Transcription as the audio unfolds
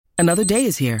Another day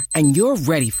is here, and you're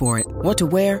ready for it. What to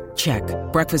wear? Check.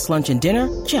 Breakfast, lunch, and dinner?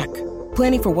 Check.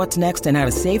 Planning for what's next and how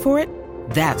to save for it?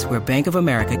 That's where Bank of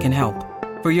America can help.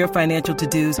 For your financial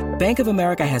to-dos, Bank of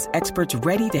America has experts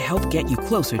ready to help get you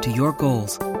closer to your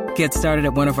goals. Get started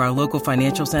at one of our local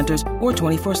financial centers or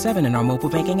 24/7 in our mobile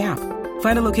banking app.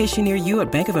 Find a location near you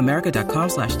at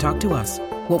bankofamerica.com/talktous.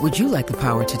 What would you like the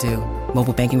power to do?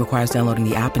 Mobile banking requires downloading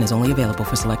the app and is only available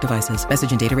for select devices. Message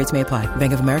and data rates may apply.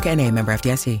 Bank of America N.A., member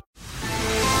FDIC.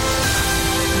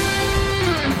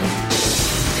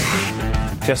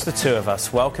 Just the two of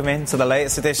us. Welcome into the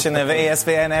latest edition of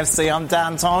ESPN FC. I'm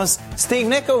Dan Thomas. Steve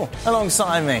Nicol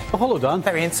alongside me. Oh, hello, Dan.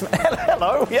 Very intimate.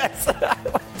 Hello, yes.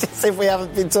 Just if we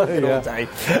haven't been talking all day.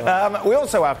 We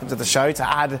also welcome to the show to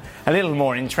add a little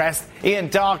more interest. Ian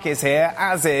Darke is here,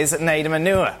 as is Nader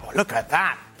Manua. Oh, look at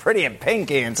that. Pretty in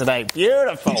pink, Ian, today.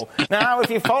 Beautiful. Now,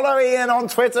 if you follow Ian on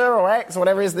Twitter or X, or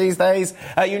whatever it is these days,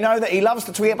 you know that he loves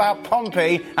to tweet about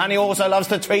Pompey, and he also loves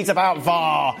to tweet about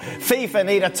VAR. FIFA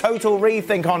need a total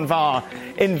rethink on VAR.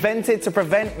 Invented to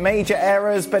prevent major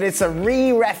errors, but it's a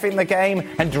re-reffing the game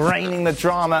and draining the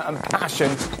drama and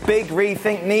passion. Big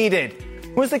rethink needed.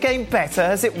 Was the game better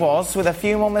as it was, with a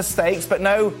few more mistakes but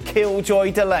no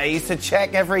killjoy delays to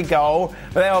check every goal?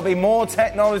 There will be more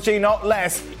technology, not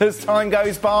less, as time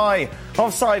goes by.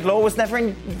 Offside law was never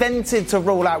invented to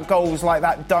rule out goals like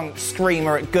that dunk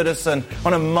screamer at Goodison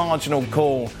on a marginal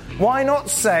call. Why not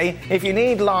say, if you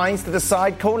need lines to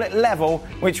decide, call it level,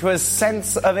 which was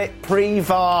sense of it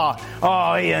pre-VAR?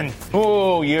 Oh, Ian.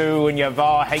 Oh, you and your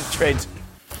VAR hatred.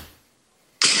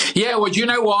 Yeah, well, do you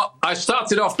know what? I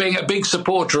started off being a big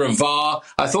supporter of VAR.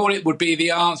 I thought it would be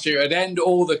the answer. It'd end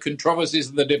all the controversies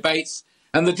and the debates.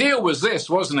 And the deal was this,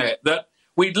 wasn't it? That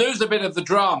we'd lose a bit of the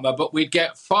drama, but we'd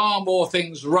get far more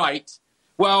things right.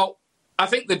 Well, I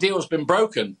think the deal's been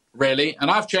broken, really. And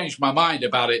I've changed my mind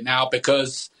about it now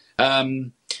because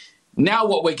now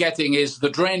what we're getting is the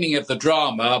draining of the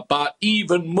drama, but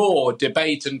even more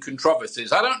debate and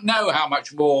controversies. I don't know how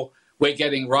much more we're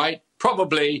getting right.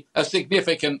 Probably a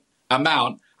significant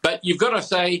amount, but you've got to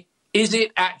say, is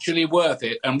it actually worth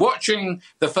it? And watching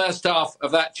the first half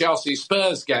of that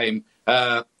Chelsea-Spurs game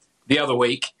the other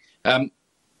week,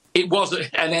 it was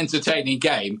an entertaining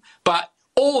game, but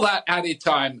all that added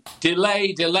time,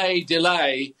 delay.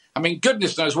 I mean,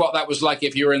 goodness knows what that was like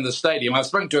if you were in the stadium. I've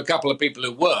spoken to a couple of people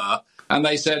who were, and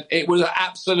they said it was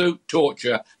absolute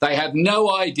torture. They had no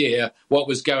idea what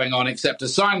was going on except a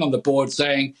sign on the board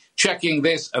saying, checking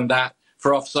this and that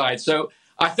for offside. So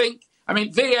I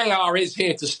mean, VAR is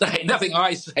here to stay. Nothing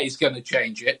I say is going to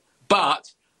change it.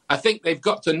 But I think they've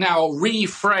got to now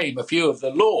reframe a few of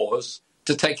the laws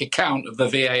to take account of the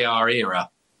VAR era.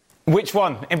 Which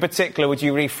one in particular would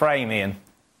you reframe, Ian?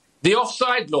 The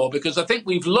offside law, because I think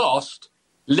we've lost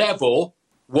level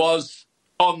was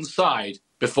onside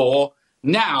before.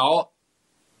 Now,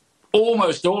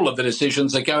 almost all of the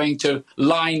decisions are going to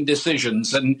line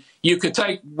decisions. And you could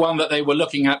take one that they were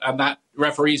looking at and that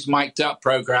referees mic'd up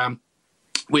programme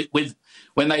with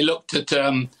when they looked at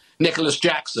Nicholas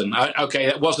Jackson. OK,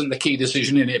 that wasn't the key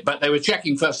decision in it, but they were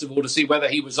checking, first of all, to see whether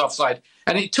he was offside.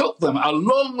 And it took them a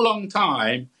long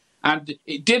time. And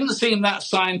it didn't seem that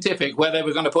scientific where they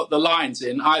were going to put the lines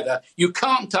in either. You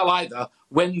can't tell either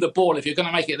when the ball, if you're going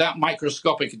to make it that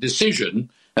microscopic decision,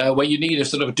 where you need a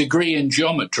sort of degree in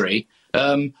geometry,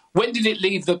 when did it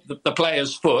leave the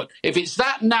player's foot? If it's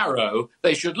that narrow,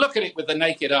 they should look at it with the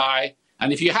naked eye.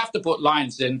 And if you have to put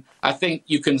lines in, I think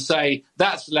you can say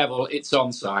that's level, it's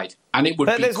onside. And it would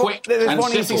be quick and There's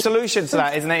one simple. easy solution to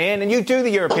that, isn't it, Ian? And you do the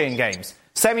European games.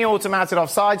 Semi-automated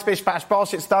offsides, bish, bash,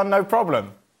 bosh, it's done, no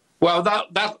problem. Well,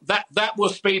 that will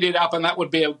speed it up, and that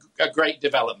would be a great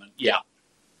development, yeah.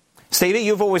 Stevie,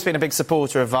 you've always been a big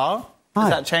supporter of VAR. Has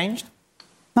that changed?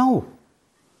 No.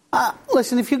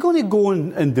 Listen, if you're going to go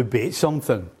and debate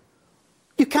something,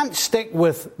 you can't stick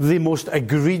with the most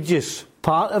egregious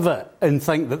part of it and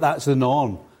think that that's the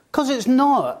norm. Because it's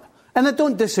not. And I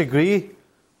don't disagree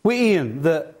with Ian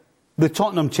that the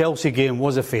Tottenham-Chelsea game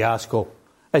was a fiasco.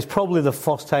 It's probably the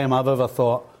first time I've ever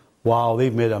thought, wow,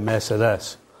 they've made a mess of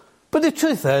this. But the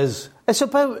truth is, it's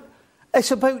about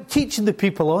teaching the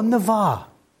people on the VAR.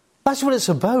 That's what it's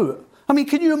about. I mean,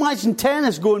 can you imagine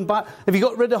tennis going back if you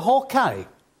got rid of Hawkeye?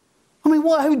 I mean,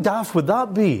 how daft would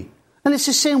that be? And it's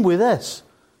the same with this.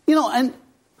 You know, and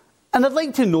I'd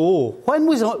like to know, when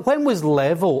was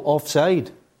level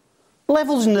offside?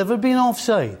 Level's never been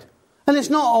offside. And it's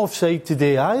not offside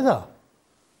today either.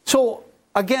 So,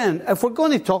 again, if we're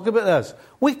going to talk about this,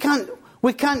 we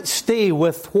can't stay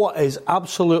with what is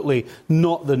absolutely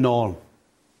not the norm.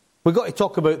 We've got to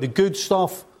talk about the good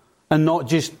stuff and not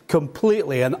just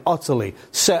completely and utterly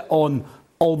sit on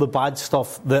all the bad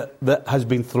stuff that has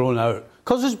been thrown out.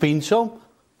 Because there's been some,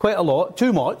 quite a lot,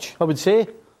 too much, I would say.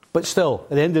 But still,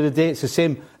 at the end of the day, it's the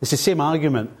same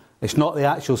argument. It's not the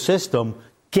actual system.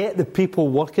 Get the people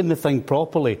working the thing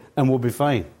properly and we'll be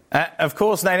fine. Of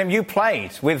course, Nathan, you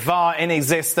played with VAR in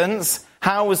existence.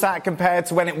 How was that compared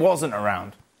to when it wasn't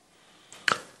around?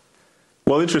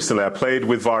 Well, interestingly, I played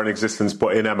with VAR in existence,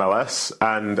 but in MLS.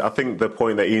 And I think the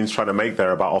point that Ian's trying to make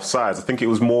there about offsides, I think it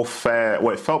was more fair.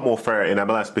 Well, it felt more fair in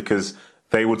MLS because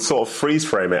they would sort of freeze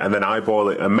frame it and then eyeball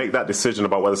it and make that decision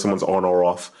about whether someone's on or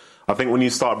off. I think when you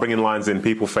start bringing lines in,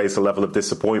 people face a level of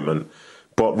disappointment.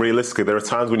 But realistically, there are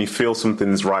times when you feel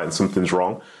something's right and something's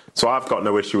wrong. So I've got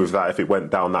no issue with that if it went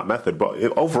down that method. But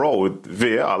overall, with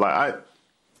VAR,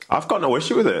 I've got no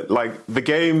issue with it. Like, the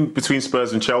game between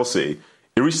Spurs and Chelsea,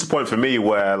 it reached a point for me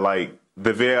where, like,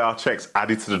 the VAR checks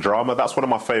added to the drama. That's one of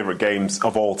my favourite games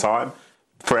of all time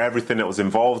for everything that was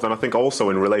involved. And I think also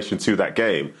in relation to that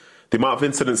game, the amount of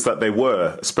incidents that they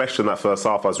were, especially in that first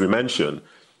half, as we mentioned,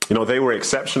 you know, they were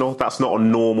exceptional. That's not a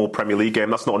normal Premier League game.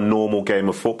 That's not a normal game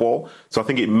of football. So I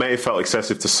think it may have felt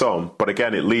excessive to some. But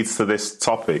again, it leads to this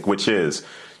topic, which is,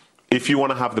 if you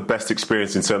want to have the best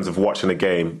experience in terms of watching a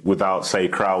game without, say,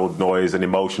 crowd noise and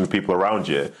emotion of people around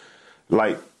you,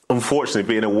 like, unfortunately,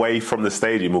 being away from the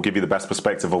stadium will give you the best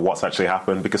perspective of what's actually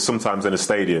happened. Because sometimes in a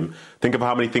stadium, think of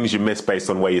how many things you miss based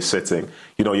on where you're sitting.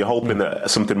 You know, you're hoping that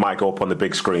something might go up on the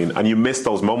big screen, and you miss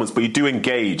those moments, but you do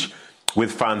engage with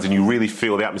fans and you really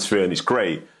feel the atmosphere, and it's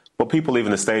great. But people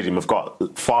leaving the stadium have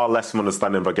got far less of an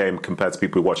understanding of a game compared to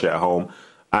people who watch it at home.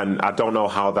 And I don't know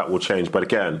how that will change. But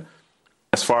again,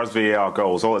 as far as VAR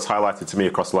goes, all that's highlighted to me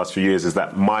across the last few years is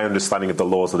that my understanding of the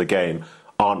laws of the game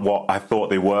aren't what I thought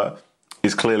they were.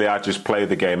 Is clearly I just play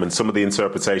the game, and some of the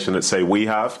interpretation that, say, we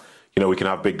have, you know, we can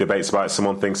have big debates about it.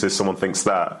 Someone thinks this, someone thinks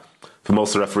that. For most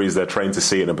of the referees, they're trained to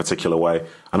see it in a particular way,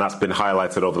 and that's been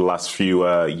highlighted over the last few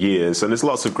years. And there's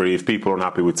lots of grief. People are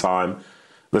unhappy with time.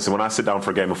 Listen, when I sit down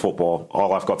for a game of football,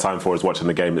 all I've got time for is watching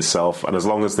the game itself. And as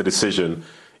long as the decision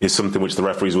is something which the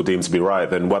referees will deem to be right,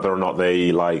 then whether or not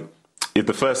they, like, if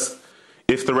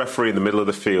the referee in the middle of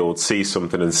the field sees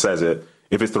something and says it,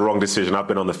 if it's the wrong decision, I've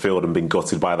been on the field and been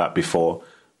gutted by that before.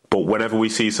 But whenever we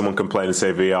see someone complain and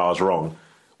say VAR is wrong,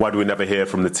 why do we never hear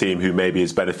from the team who maybe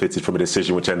has benefited from a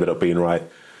decision which ended up being right?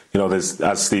 You know, there's,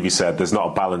 as Stevie said, there's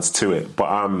not a balance to it. But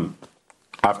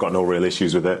I've got no real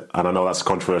issues with it. And I know that's a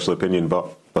controversial opinion, but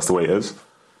that's the way it is.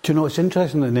 Do you know, it's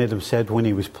interesting that Nedum said when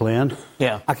he was playing.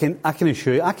 Yeah. I can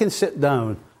assure you, I can sit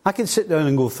down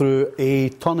and go through a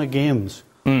ton of games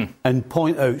and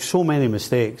point out so many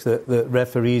mistakes that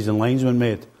referees and linesmen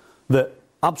made that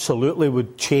absolutely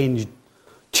would change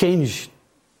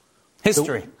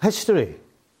history.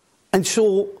 And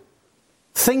so,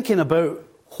 thinking about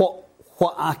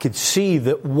what I could see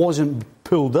that wasn't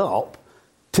pulled up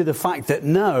to the fact that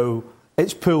now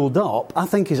it's pulled up, I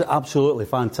think is absolutely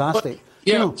fantastic. But,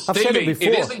 yeah, you know, I've said it before.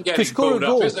 It isn't getting pulled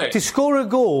up, is it? To score a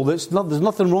goal, there's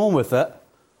nothing wrong with it.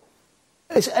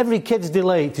 It's every kid's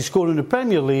delight to score in the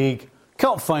Premier League,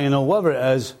 cup final, whatever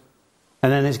it is,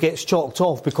 and then it gets chalked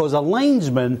off because a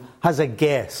linesman has a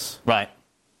guess. Right.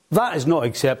 That is not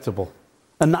acceptable.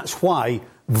 And that's why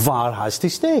VAR has to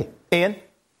stay. Ian?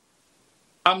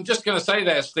 I'm just going to say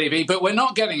there, Stevie, but we're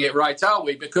not getting it right, are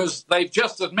we? Because they've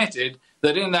just admitted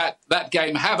that in that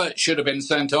game, Havertz should have been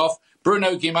sent off.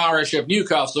 Bruno Guimaraes of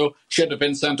Newcastle should have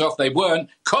been sent off. They weren't.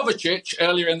 Kovacic,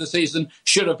 earlier in the season,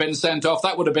 should have been sent off.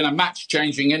 That would have been a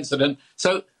match-changing incident.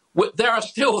 So there are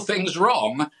still things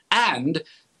wrong. And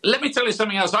let me tell you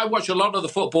something else. I watch a lot of the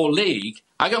Football League.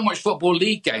 I go and watch Football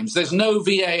League games. There's no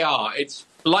VAR. It's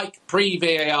like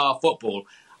pre-VAR football.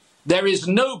 There is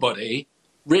nobody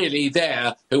really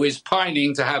there who is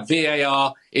pining to have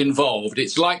VAR involved.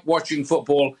 It's like watching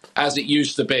football as it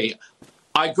used to be.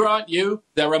 I grant you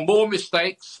there are more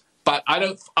mistakes, but I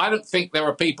don't think there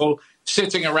are people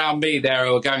sitting around me there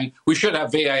who are going, we should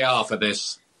have VAR for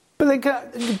this. But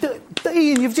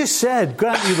Ian, you've just said,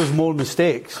 grant you there's more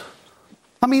mistakes.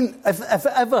 I mean, if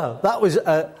ever that was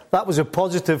a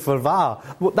positive for VAR,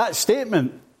 that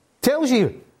statement tells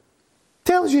you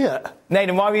it.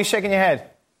 Nathan, why were you shaking your head?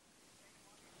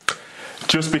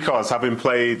 Just because I've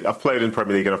played in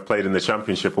Premier League and I've played in the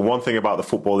Championship. And one thing about the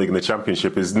Football League and the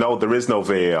Championship is there is no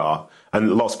VAR,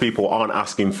 and lots of people aren't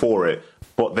asking for it.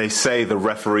 But they say the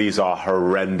referees are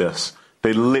horrendous.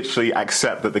 They literally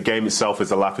accept that the game itself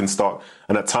is a laughingstock,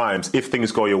 and at times, if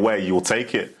things go your way, you will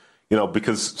take it. You know,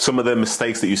 because some of the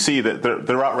mistakes that you see, that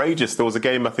they're outrageous. There was a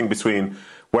game, I think, between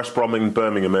West Brom and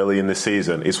Birmingham early in this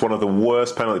season. It's one of the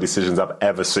worst penalty decisions I've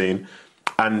ever seen.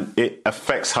 And it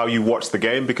affects how you watch the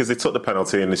game because they took the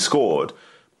penalty and they scored.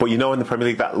 But in the Premier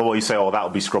League, that law, you say, that'll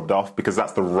be scrubbed off because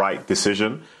that's the right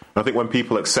decision. And I think when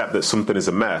people accept that something is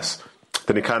a mess,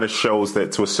 then it kind of shows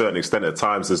that to a certain extent at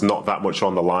times there's not that much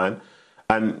on the line.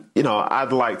 And,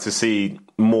 I'd like to see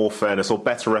more fairness or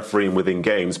better refereeing within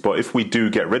games. But if we do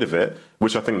get rid of it,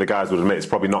 which I think the guys would admit is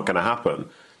probably not going to happen,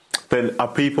 then are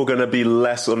people going to be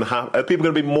less unhappy? Are people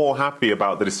going to be more happy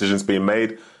about the decisions being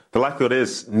made? The likelihood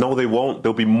is, no, they won't.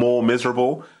 They'll be more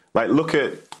miserable. Like, look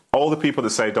at all the people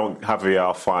that say don't have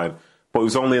VAR, fine. But it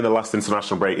was only in the last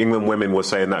international break, England women were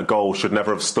saying that goal should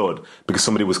never have stood because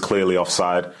somebody was clearly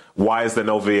offside. Why is there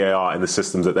no VAR in the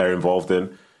systems that they're involved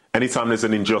in? Anytime there's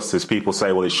an injustice, people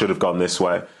say, well, it should have gone this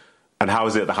way. And how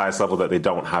is it at the highest level that they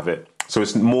don't have it? So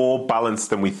it's more balanced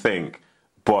than we think.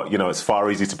 But, it's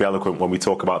far easier to be eloquent when we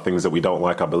talk about things that we don't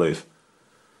like, I believe.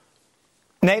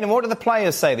 Nathan, what do the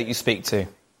players say that you speak to?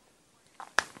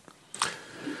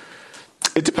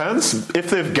 It depends. If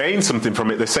they've gained something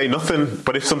from it, they say nothing.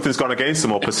 But if something's gone against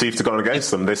them or perceived to have gone against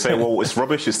them, they say, well, it's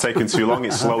rubbish, it's taken too long,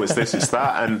 it's slow, it's this, it's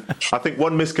that. And I think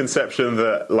one misconception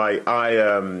that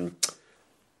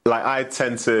I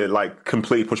tend to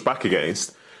completely push back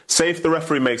against, say if the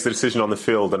referee makes the decision on the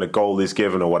field and a goal is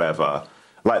given or whatever,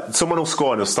 someone will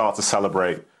score and he'll start to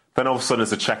celebrate. Then all of a sudden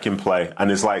there's a check in play and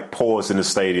there's pause in the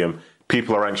stadium.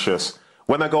 People are anxious.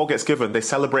 When that goal gets given, they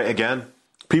celebrate again.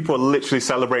 People are literally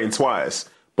celebrating twice,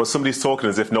 but somebody's talking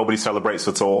as if nobody celebrates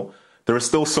at all. There is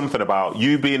still something about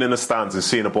you being in the stands and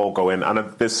seeing a ball go in.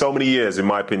 And there's so many years, in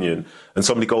my opinion, and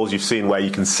so many goals you've seen where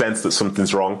you can sense that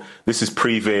something's wrong. This is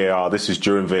pre-VAR, this is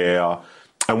during VAR.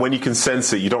 And when you can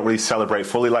sense it, you don't really celebrate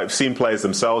fully. We've seen players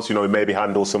themselves, who maybe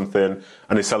handle something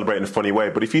and they celebrate in a funny way.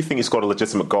 But if you think you scored a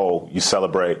legitimate goal, you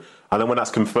celebrate. And then when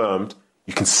that's confirmed,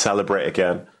 you can celebrate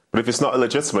again. But if it's not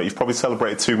illegitimate, you've probably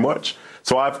celebrated too much.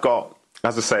 So I've got,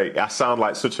 as I say, I sound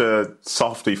like such a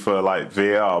softie for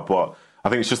VAR, but I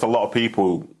think it's just a lot of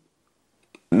people,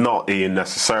 not Ian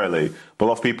necessarily, but a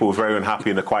lot of people were very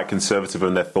unhappy and they're quite conservative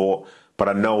in their thought. But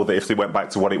I know that if they went back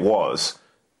to what it was,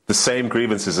 the same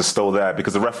grievances are still there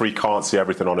because the referee can't see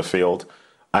everything on a field.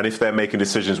 And if they're making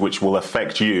decisions which will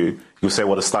affect you, you'll say,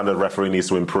 well, the standard referee needs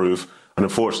to improve. And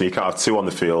unfortunately, you can't have two on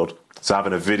the field. So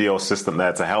having a video assistant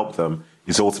there to help them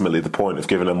is ultimately the point of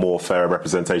giving a more fair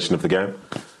representation of the game.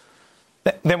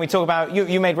 Then we talk about,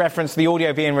 you made reference to the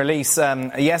audio being released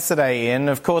yesterday, Ian.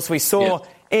 Of course, we saw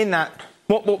in that,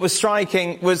 what was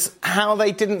striking was how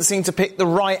they didn't seem to pick the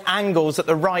right angles at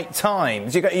the right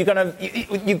times. You went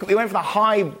for the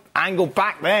high angle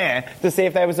back there to see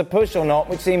if there was a push or not,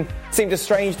 which seemed a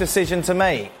strange decision to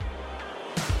make.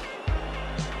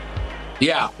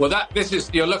 Yeah, well,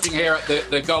 you're looking here at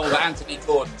the goal that Anthony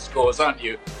Gordon scores, aren't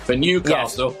you, for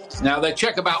Newcastle? Yes. Now, they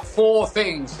check about four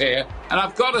things here, and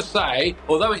I've got to say,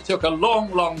 although it took a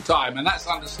long, long time, and that's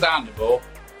understandable,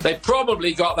 they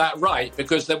probably got that right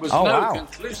because there was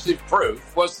conclusive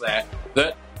proof, was there,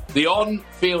 that the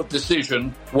on-field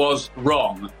decision was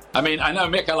wrong. I mean, I know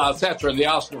Mikel Arteta and the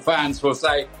Arsenal fans will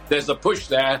say there's a push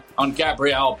there on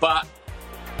Gabriel, but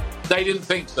they didn't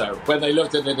think so when they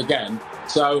looked at it again.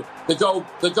 So the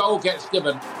goal gets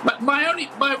given. But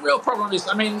my real problem is,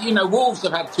 Wolves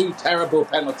have had two terrible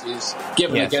penalties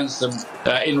given against them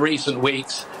in recent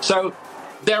weeks. So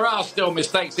there are still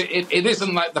mistakes. It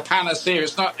isn't like the panacea.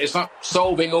 It's not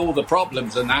solving all the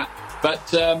problems and that. But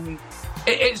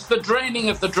it's the draining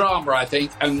of the drama, I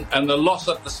think, and the loss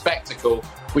of the spectacle,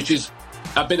 which is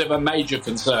a bit of a major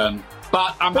concern.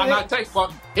 But I take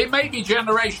one. It may be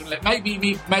generational. It may be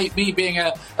me being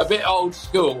a bit old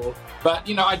school. But,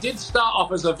 I did start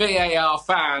off as a VAR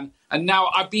fan, and now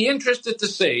I'd be interested to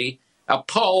see a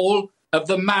poll of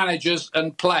the managers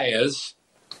and players.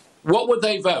 What would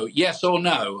they vote, yes or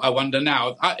no? I wonder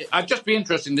now. I'd just be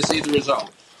interested to see the result.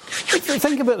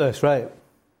 Think about this, right?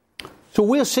 So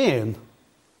we're saying...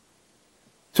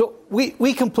 So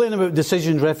we complain about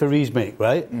decisions referees make,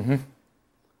 right? Mm-hmm.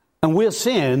 And we're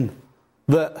saying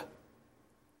that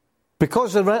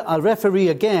because a referee,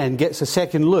 again, gets a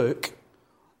second look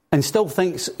and still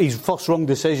thinks his first wrong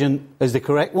decision is the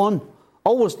correct one,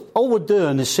 all we're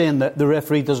doing is saying that the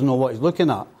referee doesn't know what he's looking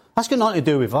at. That's got nothing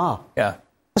to do with VAR. Yeah.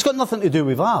 It's got nothing to do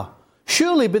with VAR.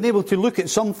 Surely being able to look at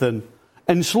something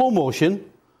in slow motion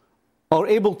or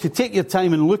able to take your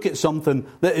time and look at something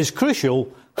that is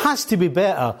crucial has to be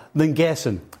better than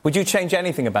guessing. Would you change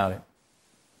anything about it?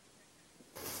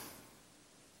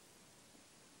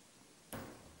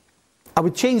 I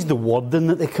would change the wording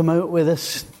that they come out with.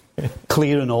 This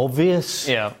clear and obvious.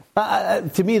 Yeah.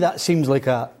 To me, that seems like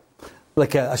a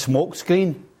smoke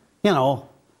screen.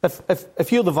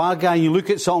 If you're the VAR guy and you look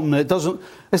at something that doesn't...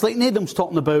 It's like Nedum's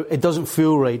talking about, it doesn't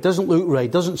feel right, doesn't look right,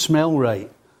 doesn't smell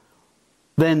right.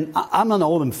 then I'm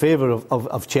all in favour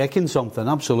of checking something,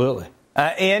 absolutely.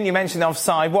 Ian, you mentioned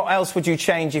offside. What else would you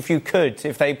change if you could,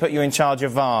 if they put you in charge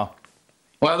of VAR?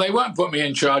 Well, they won't put me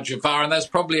in charge of VAR, and that's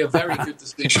probably a very good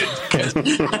decision. Because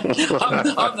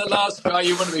I'm the last guy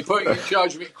you want to be putting in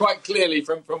charge of it, quite clearly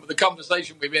from the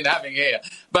conversation we've been having here.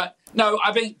 But no,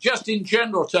 I think just in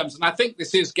general terms, and I think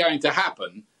this is going to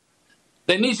happen,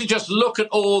 they need to just look at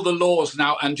all the laws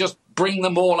now and just bring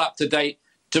them all up to date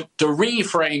to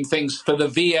reframe things for the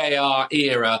VAR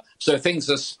era so things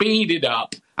are speeded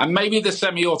up. And maybe the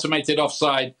semi-automated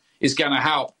offside is going to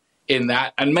help in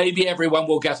that. And maybe everyone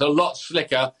will get a lot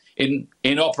slicker in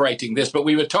operating this. But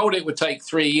we were told it would take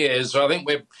 3 years. So I think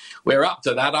we're up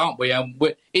to that, aren't we? And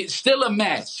it's still a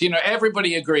mess. You know,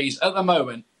 everybody agrees at the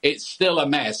moment it's still a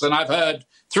mess. And I've heard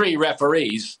 3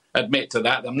 referees admit to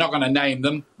that. I'm not going to name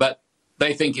them, but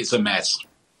they think it's a mess.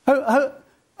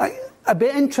 I'd be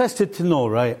interested to know,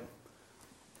 right?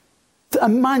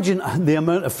 Imagine the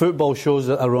amount of football shows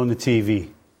that are on the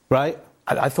TV, right?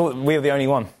 I thought we were the only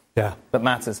one that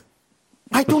matters.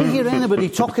 I don't hear anybody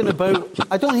talking about...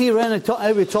 I don't hear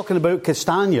anybody talking about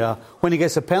Castagna when he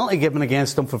gets a penalty given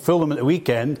against him for Fulham at the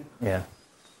weekend. Yeah.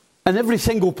 And every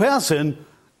single person,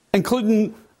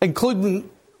 including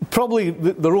probably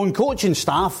their own coaching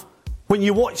staff, when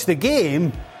you watch the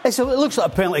game, it looks like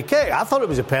a penalty kick. I thought it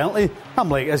was a penalty. I'm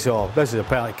like, this is a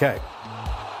penalty kick.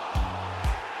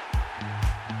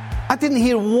 I didn't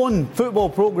hear one football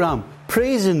programme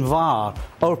praising VAR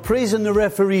or praising the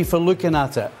referee for looking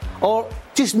at it, or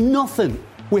just nothing.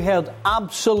 We heard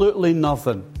absolutely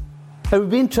nothing. It would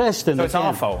be interesting. So it's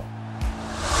our fault?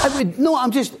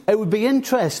 It would be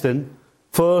interesting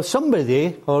for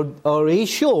somebody or a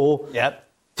show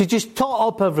to just tot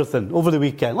up everything over the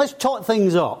weekend. Let's tot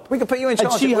things up. We could put you in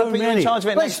charge. We'll put you in charge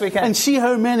of it next weekend. And see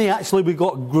how many actually we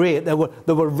got great, that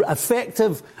were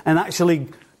effective and actually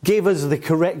gave us the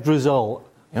correct result.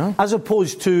 Yeah. As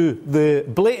opposed to the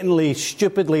blatantly,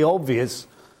 stupidly obvious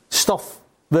stuff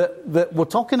that we're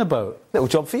talking about. Little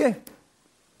job for you.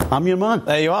 I'm your man.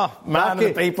 There you are. Man Darke,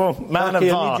 of the people, man Darke, of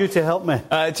VAR. I need you to help me.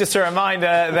 Just a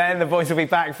reminder then, the boys will be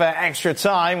back for Extra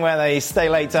Time, where they stay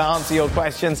late to answer your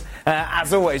questions.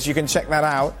 As always, you can check that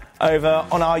out over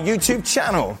on our YouTube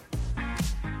channel.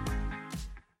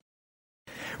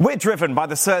 We're driven by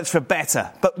the search for better,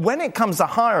 but when it comes to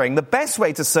hiring, the best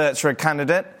way to search for a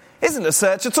candidate isn't to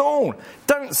search at all.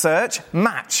 Don't search,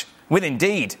 match with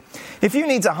Indeed. If you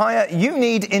need to hire, you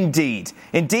need Indeed.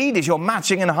 Indeed is your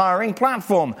matching and hiring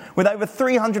platform with over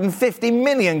 350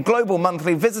 million global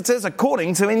monthly visitors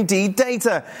according to Indeed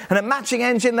data, and a matching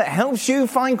engine that helps you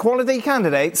find quality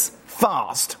candidates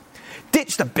fast.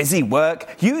 Ditch the busy work.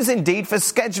 Use Indeed for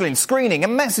scheduling, screening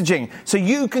and messaging so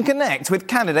you can connect with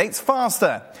candidates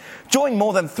faster. Join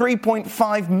more than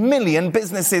 3.5 million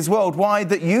businesses worldwide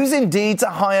that use Indeed to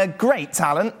hire great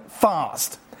talent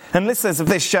fast. And listeners of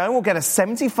this show will get a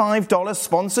 $75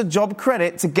 sponsored job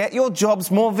credit to get your jobs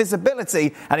more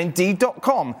visibility at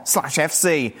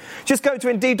Indeed.com/FC. Just go to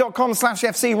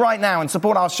Indeed.com/FC right now and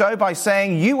support our show by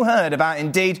saying you heard about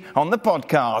Indeed on the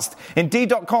podcast.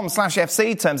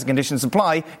 Indeed.com/FC, terms and conditions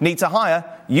apply. Need to hire?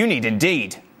 You need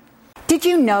Indeed. Did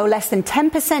you know less than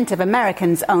 10% of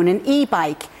Americans own an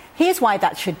e-bike? Here's why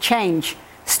that should change.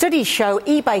 Studies show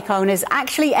e-bike owners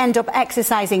actually end up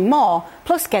exercising more,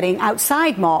 plus getting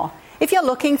outside more. If you're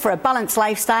looking for a balanced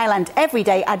lifestyle and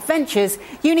everyday adventures,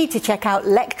 you need to check out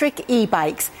Lectric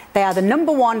e-bikes. They are the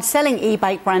 #1 selling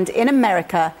e-bike brand in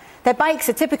America. Their bikes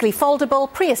are typically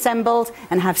foldable, pre-assembled,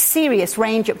 and have serious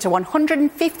range up to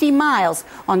 150 miles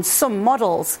on some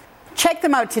models. Check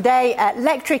them out today at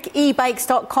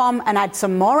lectricebikes.com and add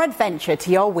some more adventure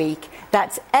to your week.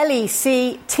 That's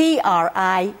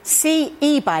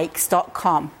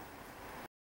lectricebikes.com.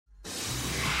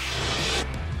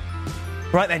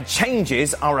 Right then,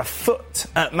 changes are afoot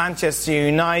at Manchester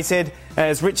United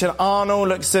as Richard Arnold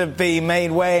looks to be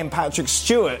made way and Patrick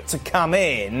Stewart to come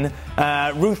in.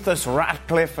 Ruthless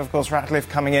Ratcliffe, of course,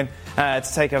 coming in to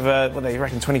take over, what they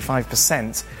reckon,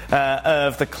 25%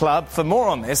 of the club. For more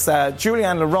on this,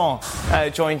 Julien Laurent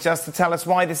joins us to tell us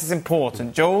why this is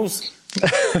important. Jules?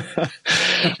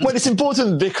 Well, it's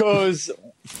important because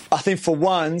I think for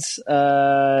once,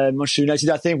 Manchester United,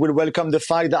 I think, will welcome the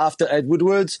fact that after Ed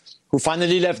Woodward, who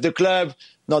finally left the club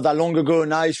not that long ago,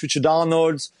 now it's Richard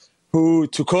Arnold, who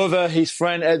took over his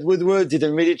friend Ed Woodward,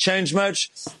 didn't really change much.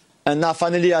 And now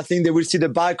finally, I think they will see the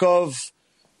back of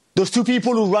those two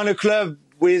people who run a club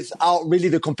without really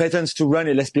the competence to run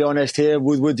it. Let's be honest here.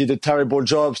 Woodward did a terrible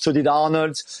job, so did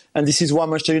Arnold. And this is why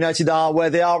Manchester United are where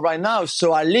they are right now.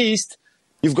 So at least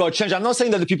you've got to change. I'm not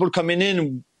saying that the people coming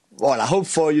in I hope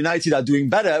for United are doing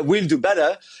better, will do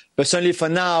better. But certainly for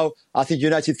now, I think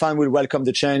United fans will welcome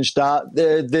the change. That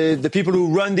the people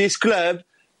who run this club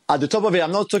at the top of it,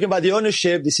 I'm not talking about the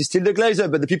ownership, this is still the Glazer,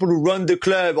 but the people who run the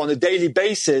club on a daily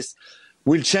basis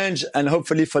will change, and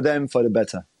hopefully for them, for the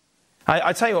better.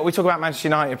 I tell you what, we talk about Manchester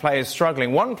United players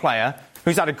struggling. One player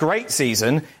who's had a great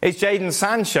season is Jadon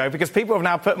Sancho, because people have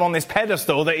now put him on this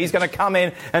pedestal that he's going to come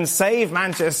in and save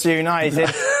Manchester United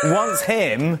once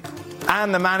him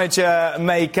and the manager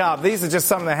make up. These are just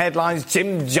some of the headlines.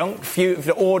 Jim Junk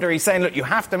order. He's saying, look, you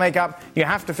have to make up. You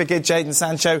have to forgive Jadon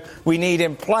Sancho. We need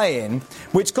him playing.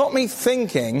 Which got me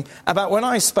thinking about when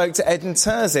I spoke to Edin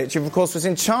Terzic, who, of course, was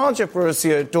in charge of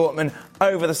Borussia Dortmund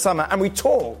over the summer. And we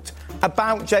talked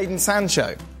about Jadon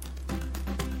Sancho.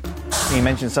 You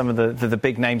mentioned some of the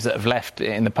big names that have left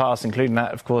in the past, including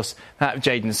that, of course, that of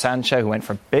Jadon Sancho, who went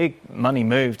for a big money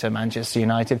move to Manchester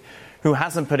United, who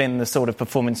hasn't put in the sort of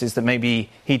performances that maybe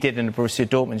he did in the Borussia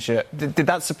Dortmund shirt. Did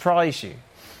that surprise you?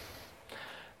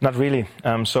 Not really.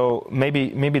 So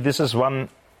maybe this is one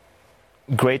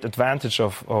great advantage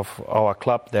of our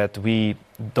club, that we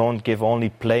don't give only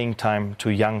playing time to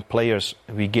young players.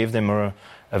 We give them a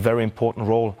very important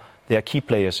role. They are key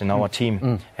players in our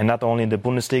team, and not only in the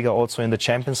Bundesliga, also in the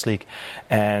Champions League.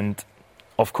 And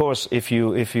of course, if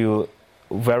you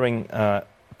wearing a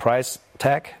price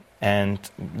tag, and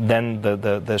then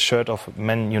the shirt of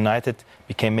Man United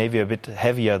became maybe a bit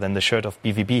heavier than the shirt of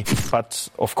BVB. But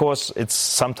of course, it's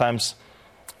sometimes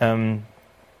a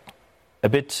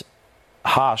bit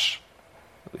harsh.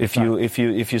 If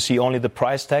you see only the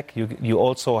price tag, you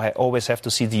also always have to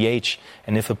see the age.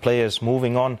 And if a player is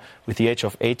moving on with the age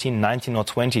of 18, 19 or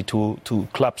 20 to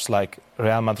clubs like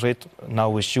Real Madrid,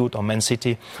 now with Jude, or Man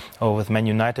City, or with Man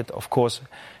United, of course,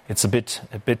 it's a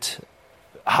bit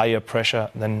higher pressure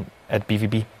than at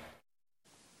BVB.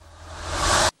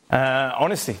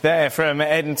 Honestly, there from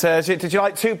Edin Terzic. Did you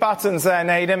like two buttons there,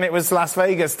 Nadim? It was Las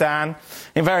Vegas, Dan.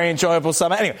 A very enjoyable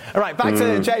summer. Anyway, all right, back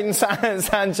to Jadon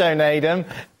Sancho, Nadim.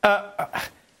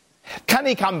 Can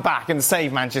he come back and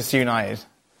save Manchester United?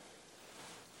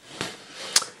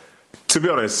 To be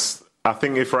honest, I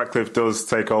think if Ratcliffe does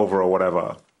take over or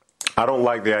whatever, I don't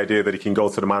like the idea that he can go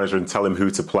to the manager and tell him who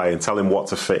to play and tell him what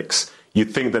to fix.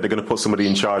 You'd think that they're going to put somebody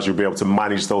in charge who'll be able to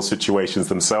manage those situations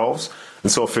themselves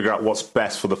and sort of figure out what's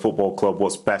best for the football club,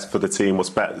 what's best for the team, what's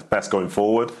best going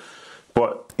forward.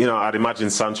 But, I'd imagine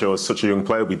Sancho, as such a young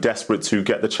player, would be desperate to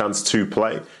get the chance to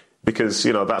play, because,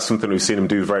 that's something we've seen him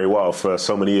do very well for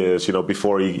so many years,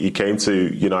 before he came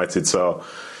to United. So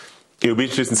it'll be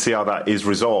interesting to see how that is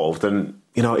resolved. And,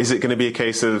 is it going to be a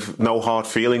case of no hard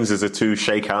feelings as the two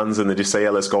shake hands and they just say,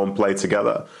 yeah, let's go and play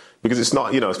together? Because it's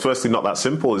not, it's firstly not that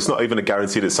simple. It's not even a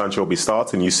guarantee that Sancho will be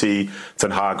starting. You see Ten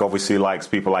Hag obviously likes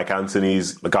people like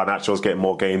Antony's, Garnacho's getting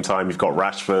more game time, you've got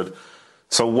Rashford.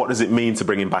 So what does it mean to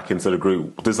bring him back into the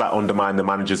group? Does that undermine the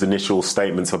manager's initial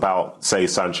statements about, say,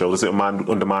 Sancho? Does it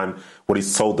undermine what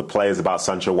he's told the players about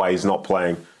Sancho, why he's not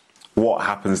playing? What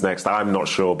happens next? I'm not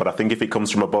sure. But I think if it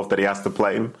comes from above that he has to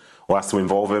play him or has to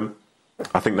involve him,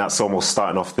 I think that's almost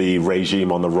starting off the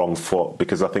regime on the wrong foot,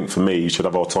 because I think for me, you should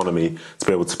have autonomy to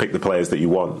be able to pick the players that you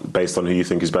want based on who you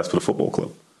think is best for the football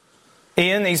club.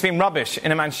 Ian, he's been rubbish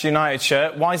in a Manchester United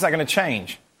shirt. Why is that going to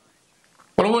change?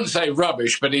 Well, I wouldn't say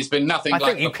rubbish, but he's been nothing like the I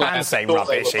think you can say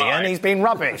rubbish, Ian. He's been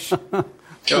rubbish.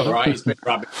 All right, he's been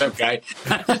rubbish. Okay.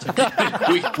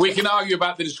 we can argue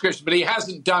about the description, but he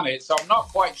hasn't done it, so I'm not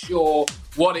quite sure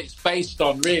what it's based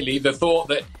on, really. The thought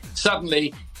that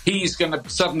suddenly he's going to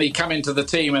suddenly come into the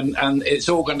team and it's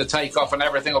all going to take off and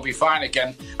everything will be fine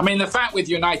again. I mean, the fact with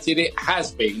United, it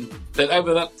has been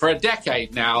that for a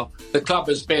decade now, the club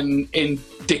has been in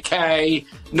decay,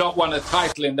 not won a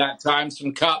title in that time,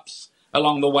 some cups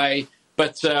along the way.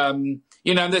 But,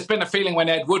 there's been a feeling when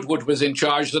Ed Woodward was in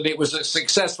charge that it was a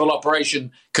successful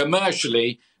operation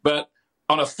commercially, but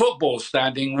on a football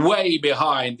standing, way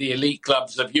behind the elite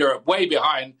clubs of Europe, way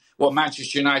behind what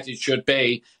Manchester United should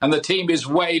be. And the team is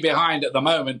way behind at the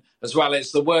moment as well.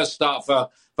 It's the worst start for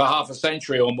half a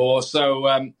century or more.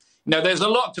 So, there's a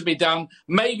lot to be done.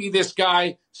 Maybe this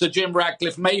guy, Sir Jim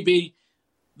Ratcliffe, maybe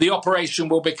the operation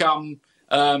will become,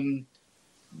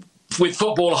 with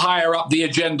football higher up the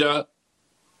agenda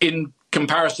in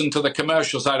comparison to the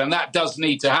commercial side. And that does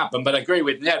need to happen. But I agree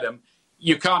with Nedum.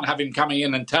 You can't have him coming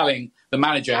in and telling the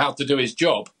manager how to do his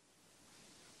job.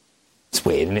 It's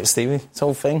weird, isn't it, Stevie? This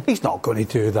whole thing. He's not going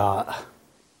to do that.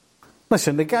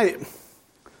 Listen, the guy...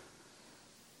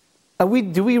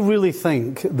 Do we really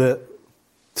think that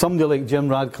somebody like Jim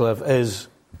Ratcliffe is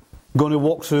going to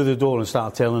walk through the door and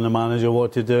start telling the manager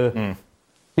what to do?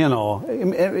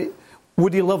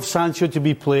 Would he love Sancho to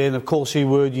be playing? Of course he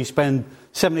would. You spend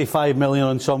 75 million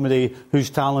on somebody who's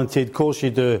talented. Of course you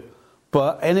do.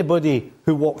 But anybody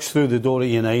who walks through the door at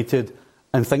United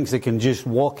and thinks they can just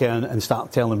walk in and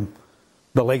start telling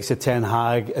the likes of Ten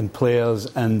Hag and players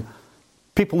and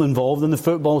people involved in the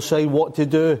football side what to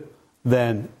do,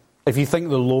 then if you think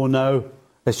they're low now,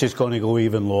 it's just going to go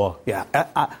even lower. Yeah,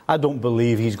 I don't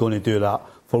believe he's going to do that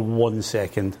for 1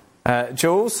 second.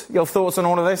 Jules, your thoughts on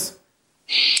all of this?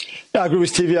 Yeah, I agree with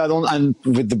Stevie. And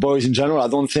with the boys in general, I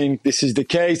don't think this is the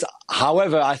case.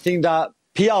 However, I think that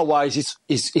PR-wise,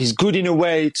 is good in a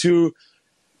way to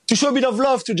show a bit of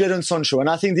love to Jadon Sancho. And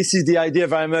I think this is the idea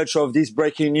very much of this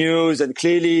breaking news. And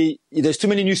clearly, there's too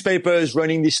many newspapers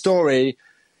running this story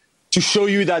to show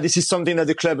you that this is something that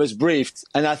the club has briefed.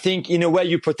 And I think in a way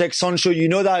you protect Sancho. You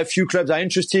know that a few clubs are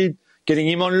interested getting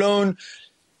him on loan.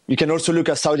 You can also look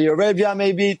at Saudi Arabia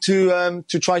maybe to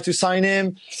try to sign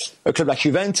him. A club like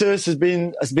Juventus has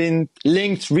been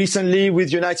linked recently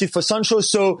with United for Sancho.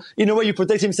 So in a way you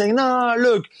protect him, saying, "No,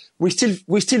 look, we still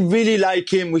really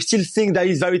like him. We still think that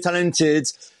he's very talented.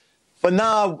 But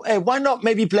now, hey, why not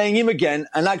maybe playing him again?"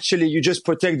 And actually you just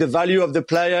protect the value of the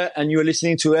player, and you're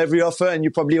listening to every offer, and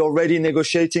you're probably already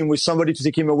negotiating with somebody to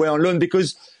take him away on loan,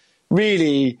 because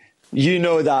really, you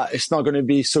know that it's not going to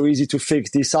be so easy to fix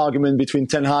this argument between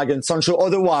Ten Hag and Sancho.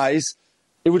 Otherwise,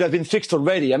 it would have been fixed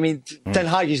already. I mean, Ten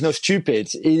Hag is not stupid.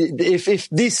 If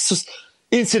this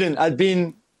incident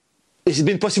it's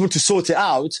been possible to sort it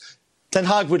out, Ten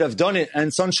Hag would have done it.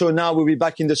 And Sancho now will be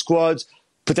back in the squad,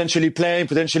 potentially playing,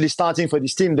 potentially starting for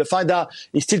this team. The fact that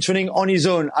he's still training on his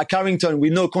own at Carrington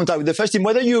with no contact with the first team,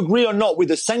 whether you agree or not with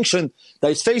the sanction that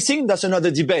he's facing, that's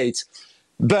another debate.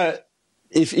 But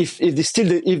if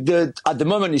at the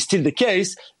moment it's still the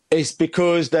case, it's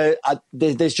because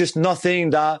there's just nothing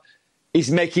that is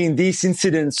making this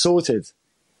incident sorted.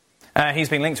 He's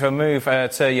been linked to a move to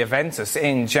Juventus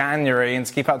in January, and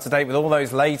to keep up to date with all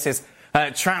those latest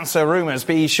transfer rumours,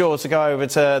 be sure to go over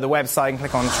to the website and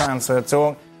click on Transfer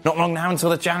Talk. Not long now until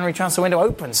the January transfer window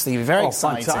opens, Stevie. Very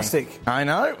exciting. Fantastic. I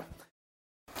know.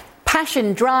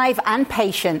 Passion, drive and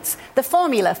patience. The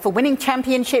formula for winning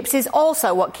championships is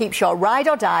also what keeps your ride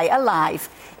or die alive.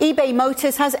 eBay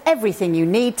Motors has everything you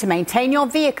need to maintain your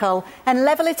vehicle and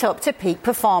level it up to peak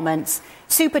performance.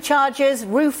 Superchargers,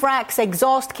 roof racks,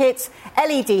 exhaust kits,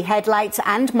 LED headlights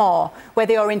and more.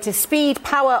 Whether you're into speed,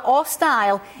 power or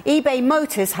style, eBay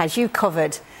Motors has you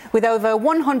covered. With over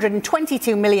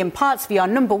 122 million parts for your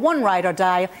number one ride or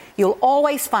die, you'll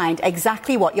always find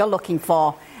exactly what you're looking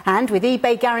for. And with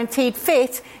eBay Guaranteed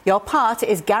Fit, your part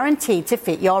is guaranteed to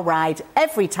fit your ride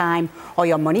every time or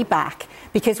your money back.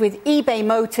 Because with eBay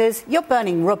Motors, you're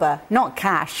burning rubber, not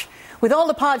cash. With all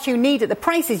the parts you need at the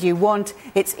prices you want,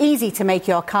 it's easy to make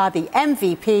your car the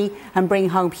MVP and bring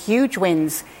home huge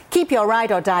wins. Keep your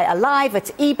ride or die alive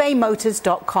at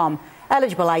ebaymotors.com.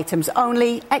 Eligible items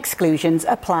only. Exclusions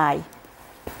apply.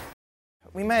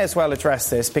 We may as well address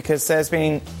this because there's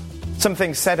been some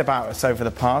things said about us over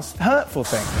the past, hurtful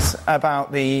things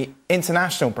about the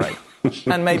international break.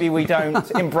 And maybe we don't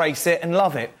embrace it and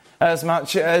love it as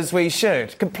much as we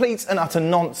should. Complete and utter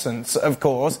nonsense, of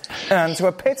course. And to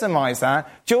epitomise that,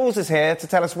 Jules is here to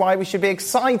tell us why we should be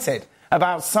excited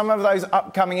about some of those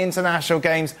upcoming international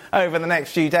games over the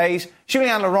next few days.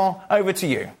 Julien Laurent, over to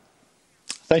you.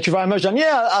 Thank you very much. And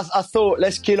yeah, I thought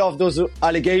let's kill off those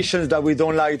allegations that we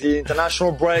don't like the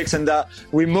international breaks and that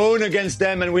we moan against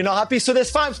them and we're not happy. So there's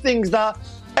 5 things that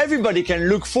everybody can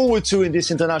look forward to in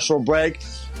this international break.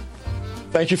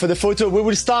 Thank you for the photo. We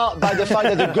will start by the fact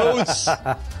that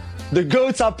the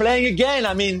GOATs are playing again.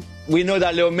 I mean, we know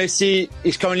that Leo Messi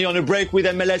is currently on a break with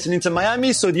MLS and Inter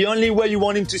Miami. So the only way you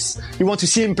want to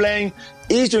see him playing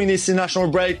is during this international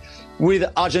break, with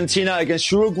Argentina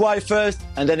against Uruguay first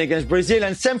and then against Brazil.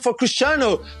 And same for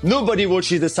Cristiano. Nobody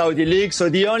watches the Saudi League. So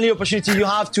the only opportunity you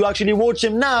have to actually watch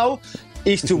him now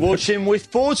is to watch him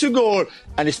with Portugal,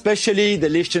 and especially the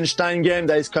Liechtenstein game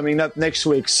that is coming up next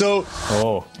week. So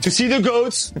to see the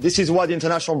GOATs, this is why the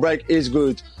international break is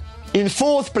good. In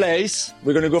 4th place,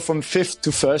 we're going to go from 5th to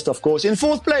 1st, of course. In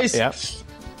 4th place,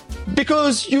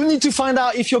 because you need to find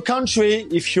out if your country,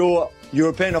 if you're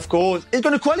European, of course, is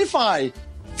going to qualify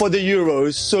for the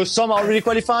Euros. So some are already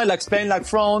qualified, like Spain, like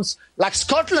France, like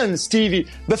Scotland, Stevie.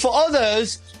 But for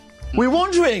others, we're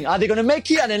wondering, are they going to make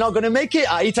it? Are they not going to make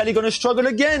it? Are Italy going to struggle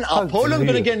again? Are Poland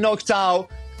going to get knocked out?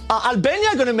 Are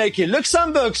Albania going to make it?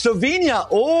 Luxembourg, Slovenia,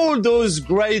 all those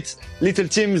great little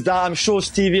teams that I'm sure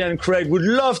Stevie and Craig would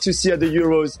love to see at the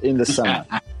Euros in the summer.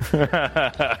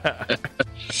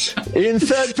 In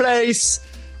 3rd place,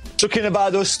 talking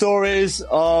about those stories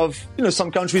of,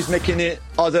 some countries making it,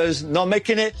 others not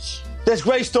making it. there's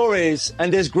great stories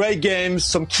and there's great games,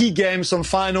 some key games, some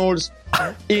finals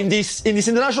in this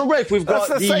international break. We've got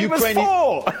the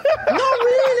Ukrainian.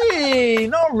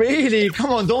 Not really.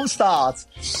 Come on, don't start.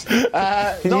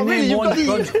 Not really. You've got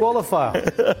the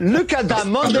qualifier. Look at that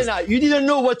Monday night. You didn't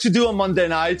know what to do on Monday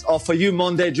night, or for you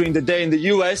Monday during the day in the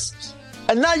US,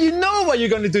 and now you know what you're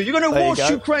going to do. You're going to watch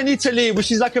Ukraine-Italy,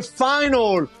 which is like a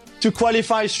final to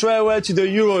qualify straight away to the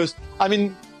Euros. I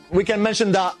mean, we can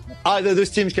mention that either those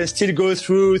teams can still go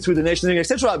through the Nations League,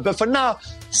 etc. But for now,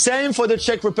 same for the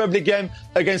Czech Republic game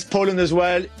against Poland as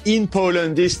well, in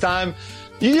Poland this time.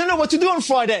 You didn't know what to do on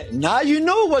Friday. Now you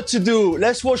know what to do.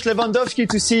 Let's watch Lewandowski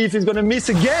to see if he's going to miss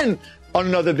again on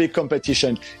another big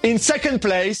competition. In second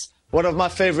place, one of my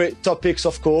favorite topics,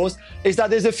 of course, is that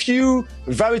there's a few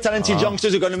very talented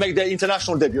youngsters who are going to make their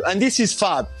international debut. And this is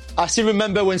fab. I still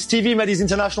remember when Stevie made his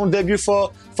international debut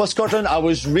for Scotland. I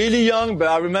was really young, but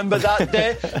I remember that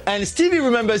day. And Stevie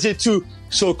remembers it too.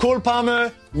 So Cole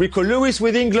Palmer, Rico Lewis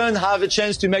with England have a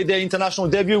chance to make their international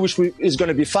debut, which is going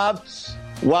to be fab.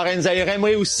 Warren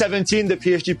Zaïre-Emery, who's 17, the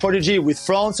PSG prodigy with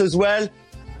France as well.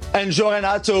 And Joren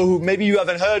Hato, who maybe you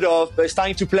haven't heard of, but is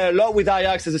starting to play a lot with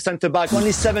Ajax as a centre-back,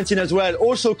 only 17 as well,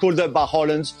 also called up by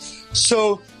Holland.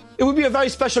 So it would be a very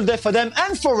special day for them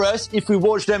and for us if we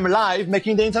watch them live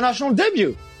making their international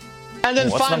debut. And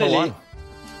then finally,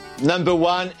 number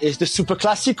one is the Super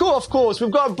Classico, of course.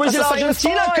 We've got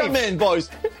Brazil-Argentina coming,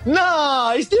 boys.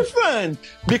 No, it's different.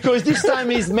 Because this time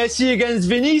it's Messi against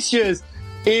Vinicius.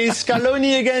 It's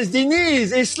Scaloni against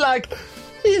Diniz. It's like,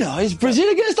 it's Brazil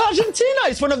against Argentina.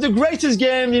 It's one of the greatest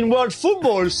games in world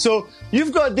football. So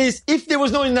you've got this. If there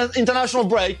was no international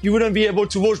break, you wouldn't be able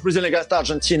to watch Brazil against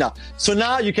Argentina. So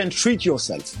now you can treat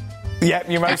yourself. Yep,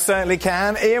 you most certainly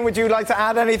can. Ian, would you like to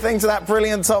add anything to that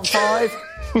brilliant top five?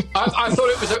 I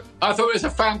thought it was a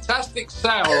fantastic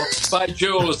sell by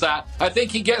Jules. That I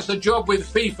think he gets a job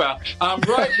with FIFA. I'm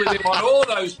right with him on all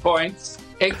those points,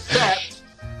 except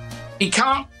he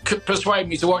can't persuade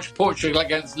me to watch Portugal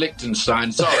against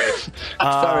Liechtenstein. Sorry.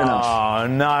 Fair enough. Oh,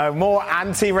 no. More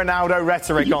anti-Ronaldo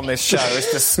rhetoric on this show.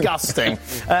 It's disgusting.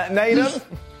 Nathan?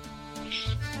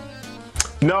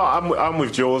 No, I'm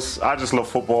with Jules. I just love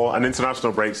football, and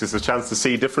international breaks is a chance to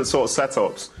see different sort of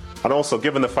setups. And also,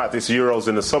 given the fact it's Euros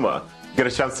in the summer, you get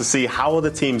a chance to see how are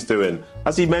the teams doing.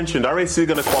 As he mentioned, are Italy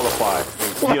going to qualify?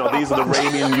 These are the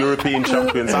reigning European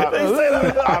champions.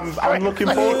 I'm looking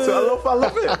forward to it. I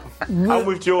love it. I'm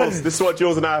with Jules. This is what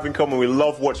Jules and I have in common. We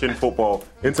love watching football.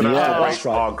 International breaks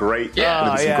are great.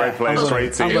 Yeah. Some great players,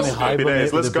 great teams. Happy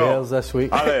days. Let's go. Bears this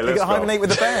week. You're going to hibernate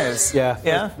with the Bears?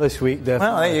 Yeah. This week, definitely.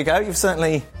 Well, there you go. You've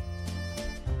certainly...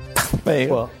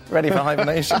 Ready for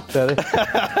hibernation.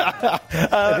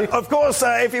 Of course,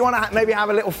 if you want to maybe have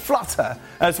a little flutter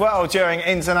as well during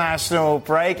international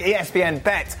break, ESPN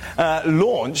Bet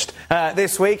launched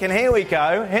this week, and here we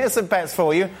go. Here's some bets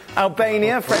for you.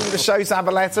 Albania, friend of the show,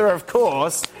 Zabaleta, of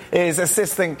course, is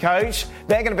assistant coach.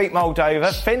 They're going to beat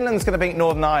Moldova. Finland's going to beat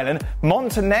Northern Ireland.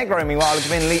 Montenegro, meanwhile, is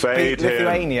going to beat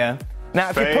Lithuania.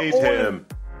 Now,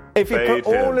 if you put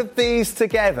all of these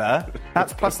together,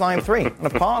 that's plus 9-3 on a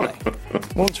parlay.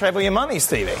 Won't treble your money,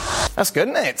 Stevie. That's good,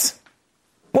 isn't it?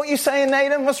 What are you saying,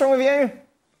 Nathan? What's wrong with you?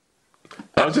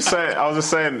 I was just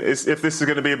saying, if this is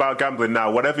going to be about gambling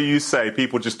now, whatever you say,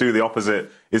 people just do the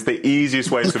opposite. It's the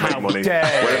easiest way to make money.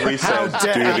 Whatever he says,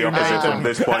 do the opposite from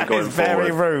this point going forward.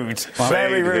 Very rude.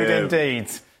 Very rude indeed.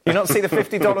 You not see the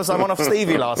 $50 I won off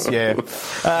Stevie last year?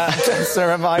 Just a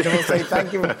reminder, we'll say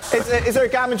thank you. Is there a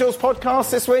Gam and Jules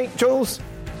podcast this week, Jules?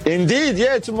 Indeed,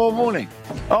 yeah, tomorrow morning.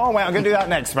 Oh, wait, I'm going to do that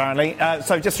next, apparently.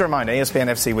 So just a reminder, ESPN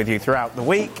FC with you throughout the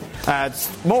week.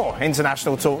 More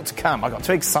international talk to come. I got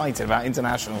too excited about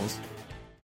internationals.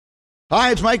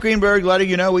 Hi, it's Mike Greenberg letting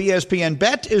you know ESPN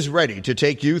Bet is ready to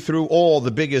take you through all the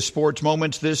biggest sports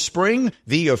moments this spring.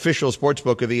 The official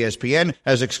sportsbook of ESPN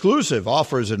has exclusive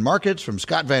offers and markets from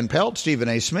Scott Van Pelt, Stephen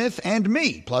A. Smith, and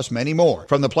me, plus many more.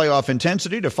 From the playoff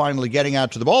intensity to finally getting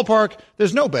out to the ballpark,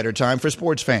 there's no better time for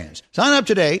sports fans. Sign up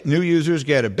today. New users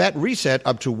get a bet reset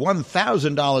up to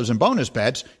 $1,000 in bonus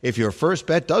bets if your first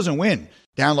bet doesn't win.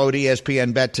 Download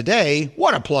ESPN Bet today.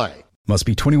 What a play. Must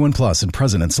be 21 plus and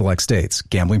present in select states.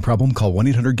 Gambling problem? Call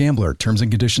 1-800-GAMBLER. Terms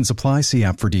and conditions apply. See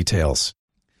app for details.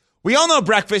 We all know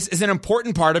breakfast is an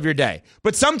important part of your day.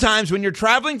 But sometimes when you're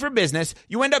traveling for business,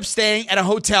 you end up staying at a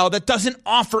hotel that doesn't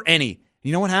offer any.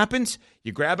 You know what happens?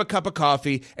 You grab a cup of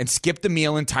coffee and skip the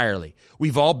meal entirely.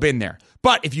 We've all been there.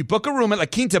 But if you book a room at La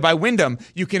Quinta by Wyndham,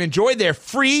 you can enjoy their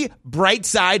free Bright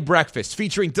Side breakfast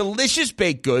featuring delicious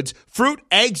baked goods, fruit,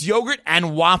 eggs, yogurt,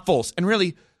 and waffles. And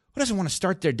really, who doesn't want to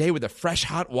start their day with a fresh,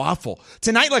 hot waffle?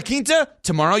 Tonight, La Quinta,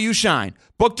 tomorrow you shine.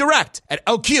 Book direct at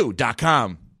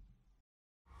LQ.com.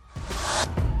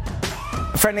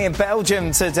 Friendly in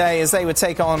Belgium today as they would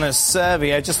take on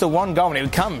Serbia. Just the one goal, and it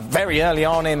would come very early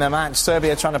on in the match.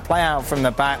 Serbia trying to play out from the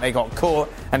back. They got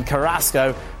caught, and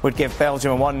Carrasco would give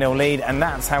Belgium a 1-0 lead, and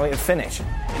that's how it would finish.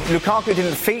 Lukaku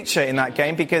didn't feature in that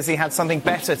game because he had something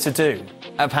better to do,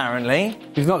 apparently.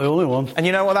 He's not the only one. And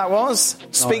you know what that was?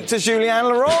 Speak to Julien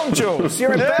Laurent, Jules.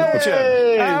 You're in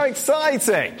Belgium. How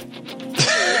exciting.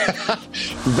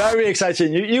 Very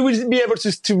exciting. You will be able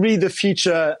to read the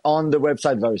feature on the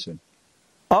website very soon.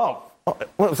 Oh, well,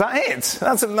 was that it?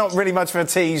 That's not really much of a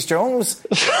tease, Jules.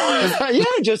 Yeah,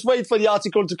 just wait for the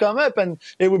article to come up and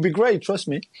it would be great, trust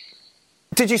me.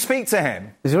 Did you speak to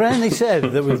him? Is there anything he said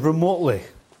that was remotely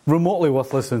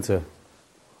worth listening to?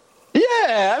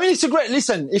 Yeah, I mean, it's a great...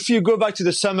 Listen, if you go back to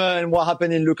the summer and what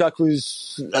happened in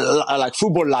Lukaku's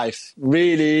football life,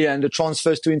 really, and the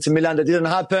transfers to Inter Milan that didn't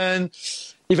happen,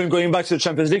 even going back to the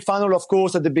Champions League final, of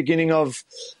course, at the beginning of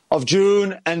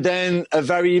June, and then a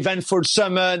very eventful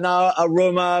summer now at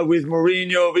Roma with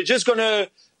Mourinho. We're just going to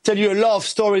tell you a lot of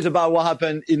stories about what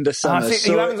happened in the summer.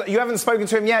 You haven't spoken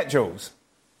to him yet, Jules?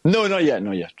 No, not yet.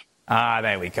 Ah,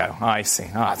 there we go. I see.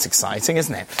 Oh, that's exciting,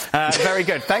 isn't it? Very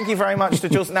good. Thank you very much to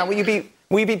Jules. Now, will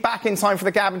you be back in time for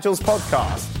the Gab and Jules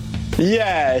podcast?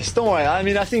 Yes, don't worry. I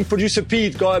mean, I think producer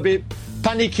Pete got a bit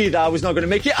panicky that I was not going to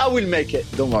make it. I will make it.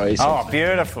 Don't worry. Oh,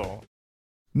 beautiful.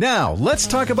 Now, let's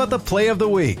talk about the play of the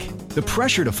week. The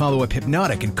pressure to follow up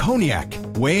Hypnotic and Cognac,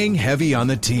 weighing heavy on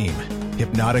the team.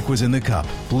 Hypnotic was in the cup,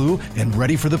 blue, and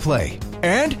ready for the play.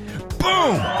 And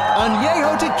boom!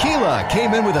 Añejo Tequila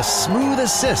came in with a smooth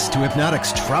assist to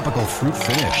Hypnotic's tropical fruit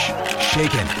finish.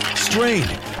 Shaken, strained,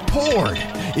 poured.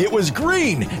 It was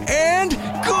green and good!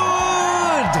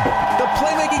 The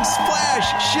playmaking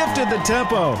splash shifted the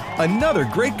tempo. Another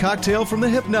great cocktail from the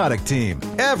Hypnotic team.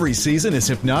 Every season is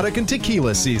Hypnotic and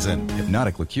Tequila season.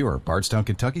 Hypnotic Liqueur, Bardstown,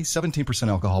 Kentucky, 17%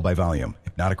 alcohol by volume.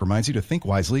 Hypnotic reminds you to think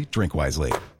wisely, drink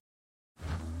wisely.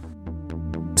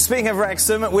 Speaking of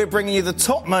Wrexham, we're bringing you the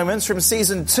top moments from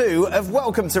Season 2 of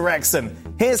Welcome to Wrexham.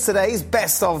 Here's today's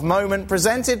best of moment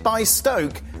presented by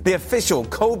Stoke, the official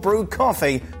cold brew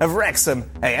coffee of Wrexham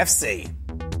AFC.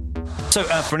 So,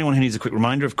 for anyone who needs a quick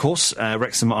reminder, of course,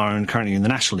 Wrexham are currently in the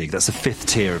National League. That's the fifth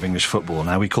tier of English football.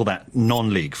 Now, we call that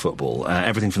non-league football.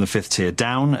 Everything from the fifth tier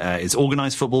down is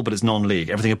organised football, but it's non-league.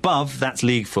 Everything above, that's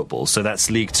league football. So that's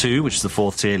League 2, which is the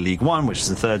fourth tier, League 1, which is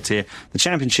the third tier, the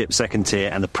Championship, second tier,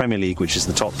 and the Premier League, which is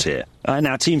the top tier.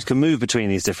 Now, teams can move between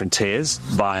these different tiers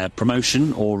via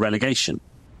promotion or relegation.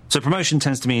 So promotion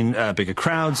tends to mean bigger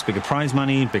crowds, bigger prize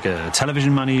money, bigger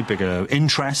television money, bigger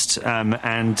interest,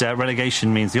 and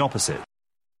relegation means the opposite.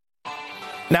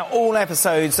 Now, all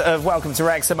episodes of Welcome to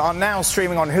Wrexham are now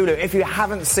streaming on Hulu. If you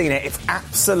haven't seen it, it's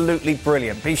absolutely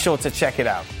brilliant. Be sure to check it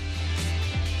out.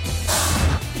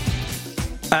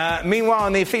 Meanwhile,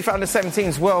 in the FIFA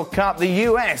Under-17s World Cup, the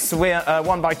US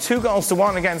won by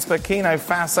 2-1 against Burkina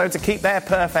Faso to keep their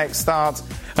perfect start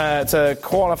to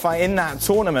qualify in that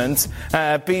tournament.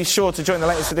 Be sure to join the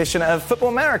latest edition of Football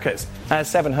Americas.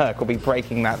 Seven Herc will be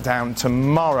breaking that down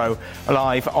tomorrow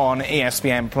live on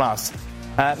ESPN+.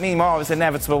 Meanwhile, it was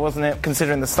inevitable, wasn't it,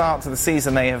 considering the start to the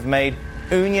season they have made.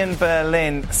 Union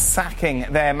Berlin sacking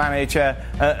their manager,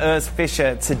 Urs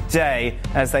Fischer, today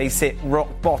as they sit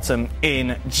rock bottom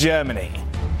in Germany.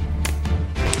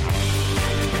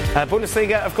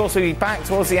 Bundesliga, of course, will be back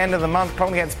towards the end of the month.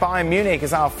 Cologne against Bayern Munich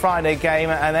is our Friday game.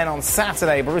 And then on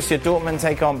Saturday, Borussia Dortmund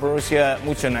take on Borussia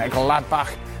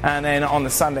Mönchengladbach. And then on the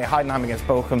Sunday, Heidenheim against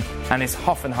Bochum and it's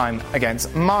Hoffenheim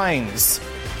against Mainz.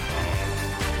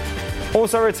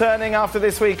 Also returning after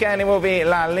this weekend, it will be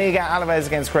La Liga. Alaves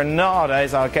against Granada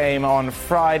is our game on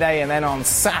Friday. And then on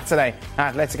Saturday,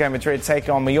 Atletico Madrid take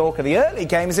on Mallorca. The early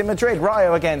games in Madrid.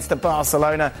 Rayo against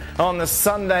Barcelona. On the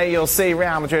Sunday, you'll see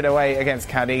Real Madrid away against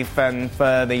Cadiz. And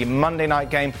for the Monday night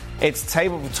game, it's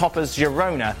table toppers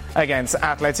Girona against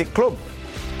Athletic Club.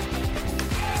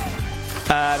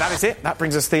 That is it. That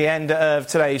brings us to the end of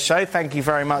today's show. Thank you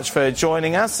very much for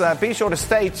joining us. Be sure to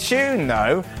stay tuned,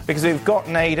 though, because we've got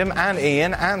Nedum and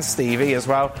Ian and Stevie as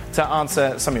well to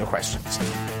answer some of your questions.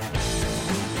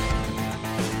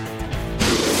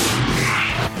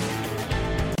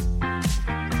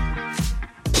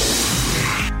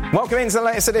 Welcome into the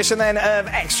latest edition, then, of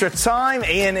Extra Time.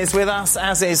 Ian is with us,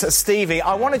 as is Stevie.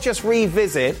 I want to just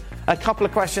revisit a couple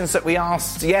of questions that we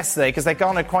asked yesterday because they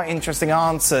garnered quite interesting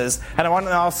answers, and I want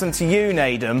to ask them to you,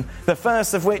 Nedum. The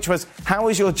first of which was, how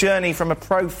was your journey from a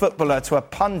pro footballer to a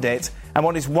pundit, and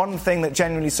what is one thing that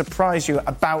genuinely surprised you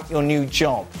about your new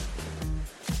job?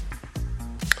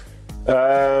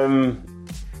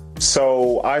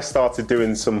 So I started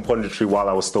doing some punditry while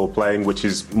I was still playing, which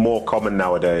is more common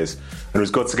nowadays. And it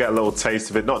was good to get a little taste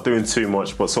of it, not doing too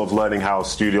much, but sort of learning how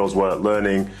studios work,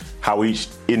 learning how each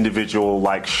individual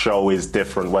show is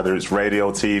different, whether it's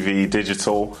radio, TV,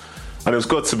 digital. And it was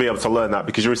good to be able to learn that,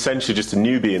 because you're essentially just a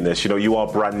newbie in this. You are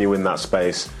brand new in that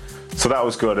space. So that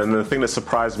was good. And the thing that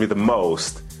surprised me the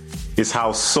most is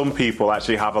how some people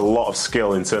actually have a lot of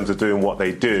skill in terms of doing what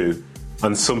they do.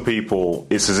 And some people,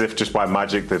 it's as if just by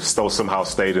magic, they've still somehow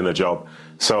stayed in a job.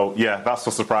 So, yeah, that's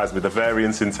what surprised me. The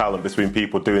variance in talent between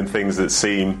people doing things that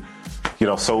seem,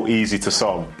 so easy to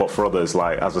some. But for others,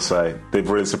 as I say, they've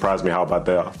really surprised me how bad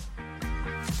they are.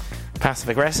 Passive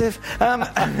aggressive.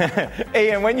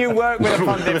 Ian, when you work with a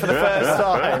pundit for the first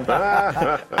time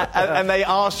and they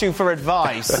ask you for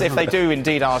advice, if they do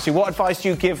indeed ask you, what advice do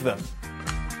you give them?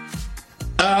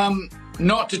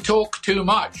 Not to talk too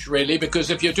much, really, because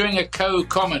if you're doing a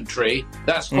co-commentary,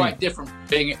 that's quite different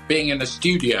from being in a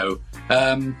studio,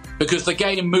 because the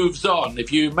game moves on.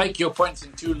 If you make your points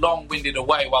in too long-winded a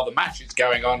way while the match is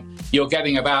going on, you're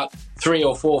getting about 3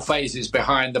 or 4 phases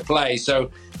behind the play. So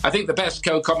I think the best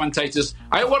co-commentators,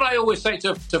 what I always say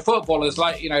to footballers,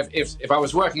 if I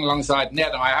was working alongside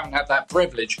Ned, and I haven't had that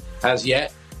privilege as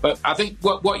yet, but I think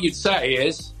what you'd say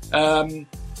is,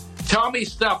 tell me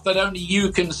stuff that only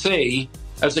you can see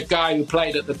as a guy who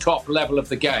played at the top level of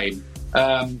the game.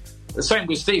 The same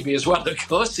with Stevie as well, of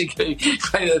course. He played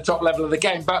at the top level of the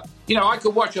game. But, I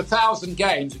could watch 1,000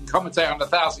 games and commentate on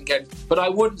 1,000 games, but I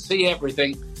wouldn't see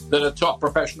everything that a top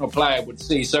professional player would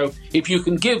see. So if you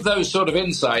can give those sort of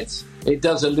insights, it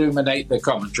does illuminate the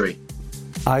commentary.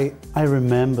 I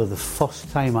remember the first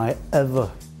time I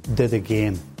ever did a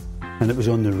game, and it was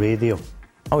on the radio.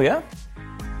 Oh, yeah?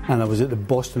 And I was at the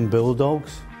Boston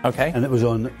Bulldogs. Okay. And it was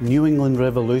on New England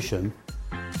Revolution,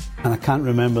 and I can't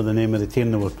remember the name of the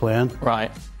team they were playing.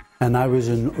 Right. And I was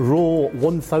in row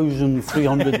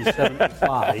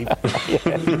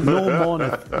 1,375.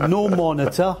 No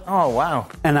monitor. Oh, wow.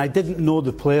 And I didn't know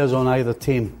the players on either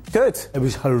team. Good. It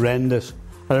was horrendous.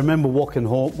 I remember walking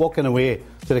away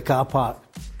to the car park,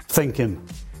 thinking,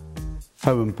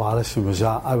 how embarrassing was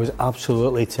that? I was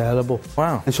absolutely terrible.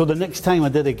 Wow. And so the next time I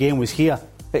did a game was here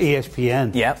at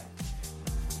ESPN. Yep.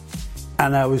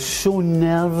 And I was so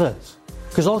nervous,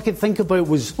 because all I could think about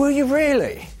was... Were you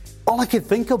really? All I could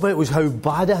think about was how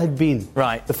bad it had been.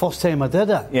 Right. The first time I did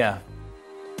it. Yeah.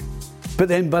 But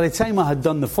then by the time I had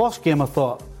done the first game, I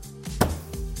thought,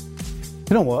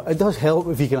 you know what, it does help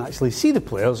if you can actually see the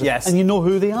players. Yes. And you know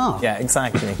who they are. Yeah,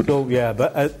 exactly. So, yeah,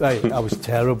 but I was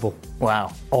terrible.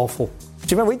 Wow. Awful. Do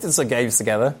you remember we did some games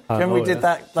together? Do you remember we did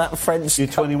that French...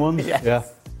 U21? Yes. Yeah.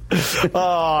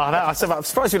 I'm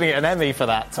surprised we didn't get an Emmy for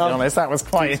that, to be honest. That was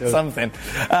quite something.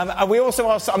 And we also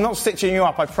asked, I'm not stitching you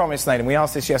up, I promise, Nathan, we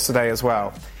asked this yesterday as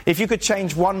well. If you could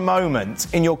change one moment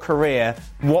in your career,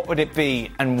 what would it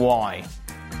be and why?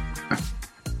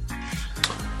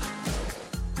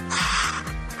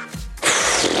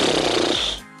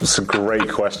 That's a great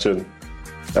question.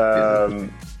 Well,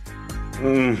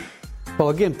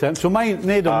 again, Tim, so mine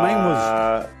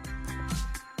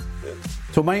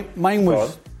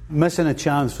was missing a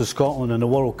chance for Scotland in the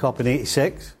World Cup in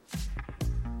 '86.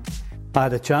 I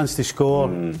had a chance to score.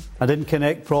 I didn't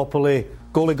connect properly.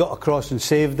 Goalie got across and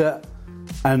saved it,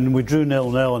 and we drew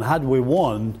 0-0. And had we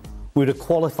won, we'd have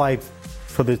qualified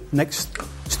for the next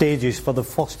stages for the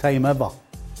first time ever.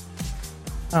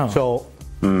 Oh. So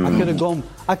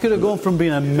I could have gone from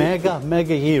being a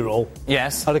mega hero.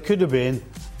 Yes. Or I could have been.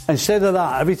 Instead of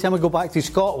that, every time I go back to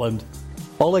Scotland,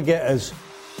 all I get is,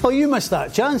 oh, you missed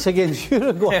that chance against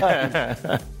Uruguay.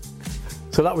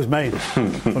 So that was mine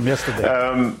from yesterday.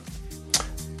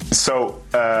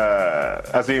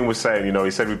 As Ian was saying,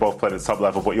 he said we both played at the top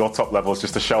level, but your top level is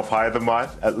just a shelf higher than mine,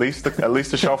 at least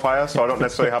a shelf higher, so I don't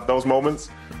necessarily have those moments.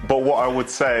 But what I would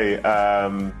say,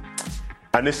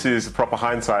 and this is a proper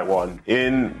hindsight one,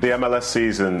 in the MLS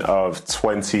season of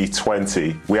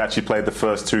 2020, we actually played the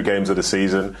first 2 games of the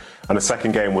season, and the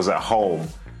second game was at home.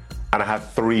 And I had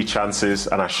 3 chances,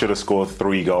 and I should have scored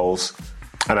 3 goals,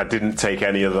 and I didn't take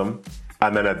any of them.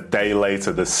 And then a day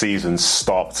later, the season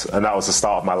stopped, and that was the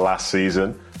start of my last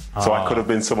season. So I could have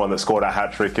been someone that scored a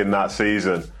hat-trick in that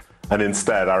season. And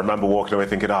instead, I remember walking away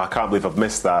thinking, I can't believe I've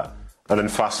missed that. And then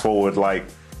fast forward,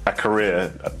 a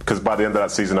career, because by the end of that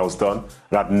season, I was done,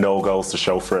 and I had no goals to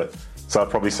show for it. So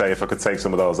I'd probably say if I could take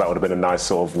some of those, that would have been a nice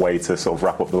sort of way to sort of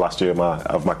wrap up the last year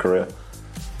of my career.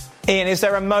 Ian, is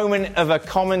there a moment of a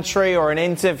commentary or an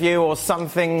interview or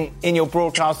something in your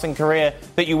broadcasting career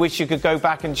that you wish you could go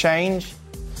back and change?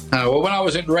 Well, when I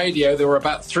was in radio, there were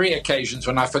about 3 occasions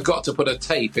when I forgot to put a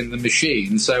tape in the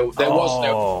machine, so there was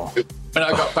no... When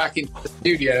I got back into the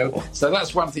studio, so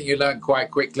that's one thing you learn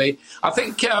quite quickly. I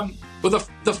think Well,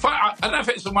 I don't know if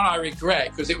it's the one I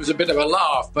regret because it was a bit of a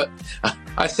laugh, but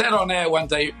I said on air one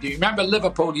day, do you remember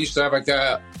Liverpool used to have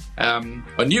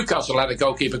or Newcastle had a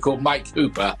goalkeeper called Mike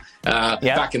Hooper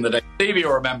back in the day. Steve,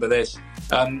 you'll remember this.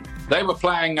 They were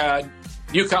playing,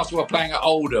 Newcastle were playing at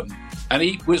Oldham, and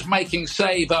he was making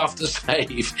save after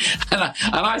save. And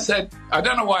I said, I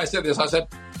don't know why I said this, I said,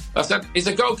 he's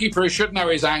a goalkeeper who should know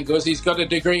his angles, he's got a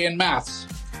degree in maths.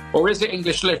 Or is it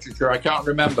English literature? I can't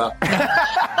remember. So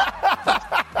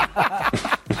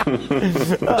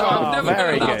I'm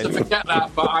never going to forget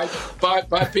that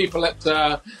by people at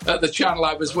the channel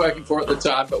I was working for at the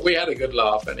time. But we had a good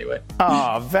laugh anyway.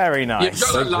 Oh, very nice. You've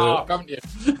got to laugh, haven't you?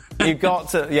 You've got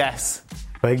to, yes.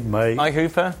 Big mate. Mike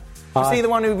Hooper? Was he the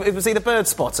one was he the bird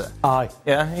spotter? Aye.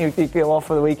 Yeah, he'd go off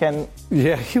for the weekend?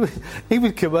 Yeah, he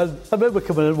would come in. I remember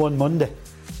coming in one Monday.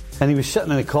 And he was sitting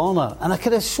in the corner, and I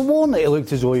could have sworn that he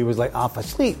looked as though he was like half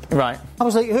asleep. Right. I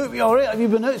was like, "Hoop, you all right? Have you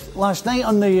been out last night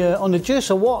on the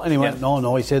juice or what?" And he went,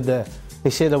 "No." He said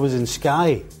I was in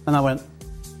Skye, and I went,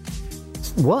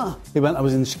 "What?" He went, "I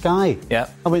was in Skye." Yeah.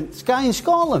 I went, "Skye in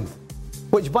Scotland,"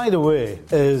 which, by the way,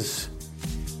 is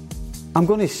I'm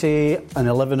going to say an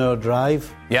 11-hour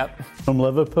drive. Yep. From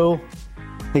Liverpool.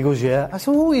 He goes, "Yeah." I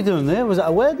said, "What were you doing there? Was it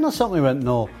a wedding or something?" He went,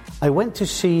 "No. I went to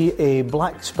see a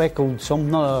black speckled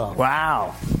something."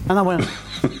 Wow. And I went,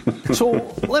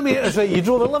 "So, let me say, you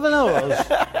drove 11 hours?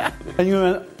 And you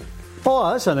went,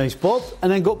 "Oh, that's a nice bob."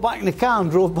 And then got back in the car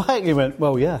and drove back. And you went,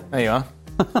 "Well, yeah." There you are.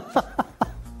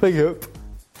 Big hoop.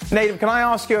 Nadim, can I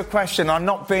ask you a question? I'm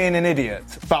not being an idiot,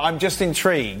 but I'm just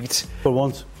intrigued. For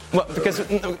once. Well,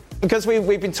 because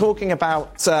we've been talking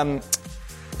about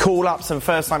call-ups and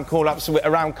first-time call-ups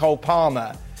around Cole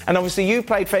Palmer. And obviously you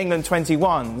played for England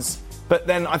 21s, but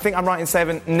then I think I'm right in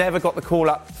saying never got the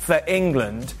call-up for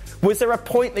England. Was there a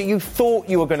point that you thought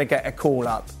you were going to get a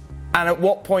call-up? And at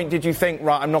what point did you think,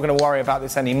 right, I'm not going to worry about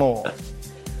this anymore?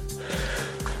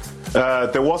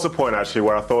 There was a point, actually,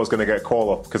 where I thought I was going to get a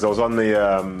call-up because I was on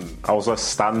I was a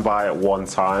standby at one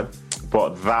time.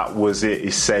 But that was it,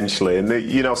 essentially.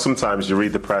 And, sometimes you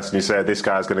read the press and you say, this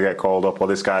guy's going to get called up or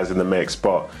this guy's in the mix.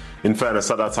 But in fairness,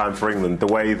 at that time for England, the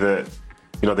way that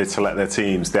they select their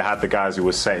teams, they had the guys who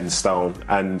were set in stone.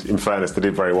 And in fairness, they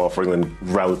did very well for England,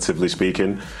 relatively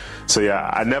speaking. So, yeah,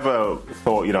 I never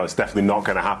thought, it's definitely not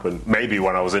going to happen. Maybe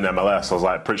when I was in MLS, I was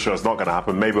like, pretty sure it's not going to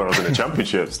happen. Maybe when I was in the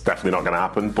Championship, it's definitely not going to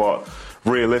happen. But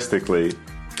realistically,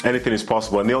 anything is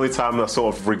possible. And the only time I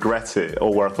sort of regret it,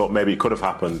 or where I thought maybe it could have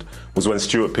happened, was when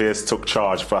Stuart Pearce took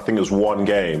charge for, I think it was one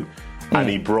game, and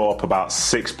he brought up about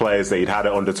 6 players that he'd had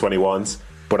at under 21s.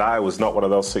 But I was not one of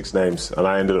those 6 names, and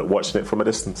I ended up watching it from a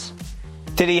distance.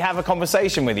 Did he have a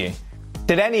conversation with you?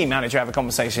 Did any manager have a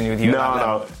conversation with you?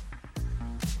 No.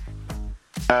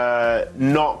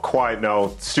 Not quite,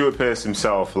 no. Stuart Pearce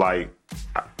himself, I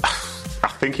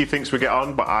think he thinks we get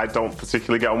on, but I don't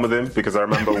particularly get on with him because I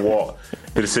remember what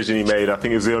the decision he made. I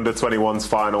think it was the under-21s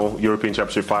final, European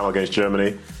Championship final against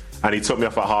Germany, and he took me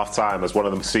off at half-time as one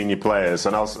of the senior players,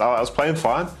 and I was playing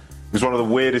fine. It was one of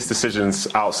the weirdest decisions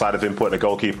outside of him putting a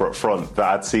goalkeeper up front that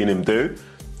I'd seen him do.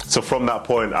 So from that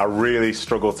point, I really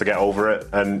struggled to get over it.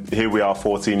 And here we are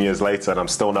 14 years later, and I'm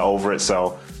still not over it.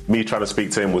 So me trying to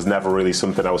speak to him was never really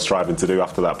something I was striving to do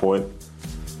after that point.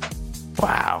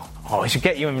 Wow. Oh, we should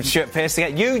get you and Stuart Pearce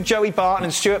together. You, Joey Barton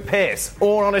and Stuart Pearce,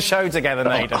 all on a show together,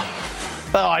 Nathan.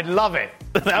 Oh, I'd love it.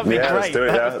 That would be great. Let's do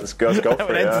it, yeah. Let's go that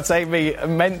would entertain me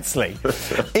immensely.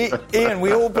 Ian,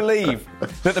 we all believe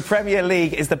that the Premier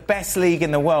League is the best league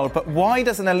in the world, but why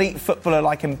does an elite footballer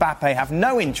like Mbappe have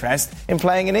no interest in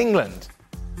playing in England?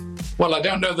 Well, I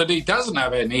don't know that he doesn't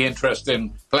have any interest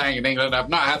in playing in England. I've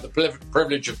not had the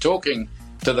privilege of talking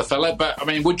to the fella, but, I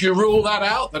mean, would you rule that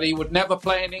out, that he would never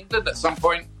play in England at some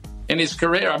point in his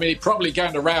career? I mean, he's probably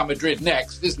going to Real Madrid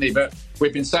next, isn't he? But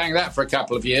we've been saying that for a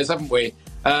couple of years, haven't we?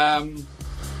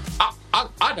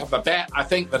 I'd have a bet. I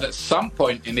think that at some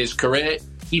point in his career,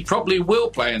 he probably will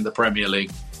play in the Premier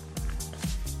League.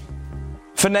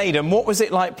 For Nadim, what was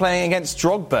it like playing against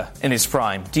Drogba in his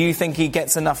prime? Do you think he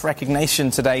gets enough recognition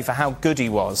today for how good he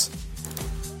was?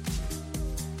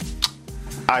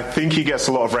 I think he gets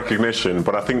a lot of recognition,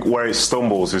 but I think where it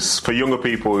stumbles is for younger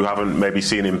people who haven't maybe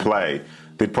seen him play,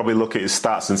 they'd probably look at his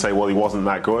stats and say, well, he wasn't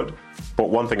that good. But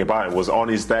one thing about him was on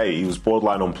his day, he was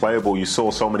borderline unplayable. You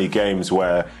saw so many games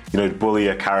where, he'd bully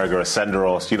a Carragher, a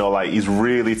Senderos, he's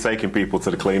really taking people to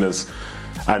the cleaners.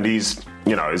 And he's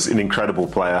an incredible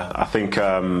player. I think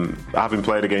having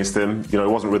played against him, it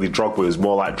wasn't really Drogba, it was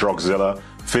more like Drogzilla.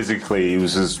 Physically, he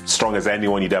was as strong as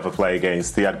anyone you'd ever play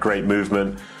against. He had great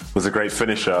movement, was a great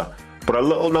finisher. But a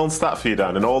little known stat for you,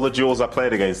 Dan, in all the duels I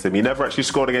played against him, he never actually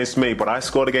scored against me, but I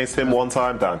scored against him one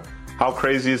time, Dan. How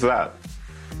crazy is that?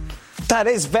 That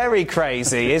is very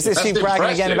crazy. Is this you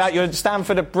bragging again about your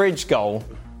Stamford Bridge goal?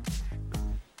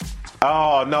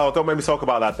 Oh, no, don't make me talk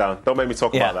about that, Dan. Don't make me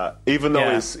talk about that. Even though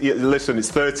it's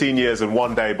 13 years and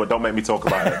 1 day, but don't make me talk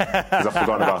about it. Because I've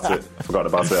forgotten about it. I forgot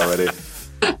about it already.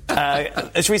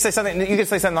 Should we say something? You could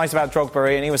say something nice about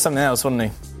Drogba, and he was something else,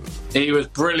 wasn't he? He was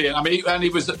brilliant. I mean, and he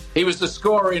was the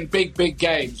scorer in big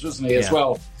games, wasn't he, as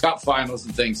well? Cup finals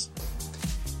and things.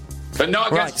 But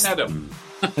not against Nedum.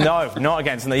 No, not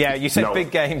against them. Yeah, you said big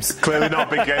games. Clearly not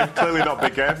big game. Clearly not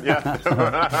big game. Yeah.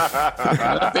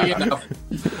 Big enough.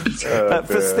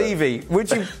 For Stevie,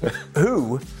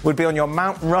 who would be on your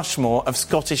Mount Rushmore of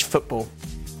Scottish football?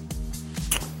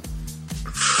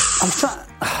 I'm trying.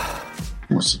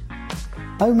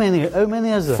 How many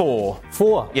is there? 4.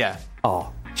 4? Yeah.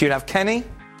 Oh. So you'd have Kenny,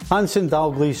 Hansen,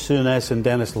 Dalglish, Souness and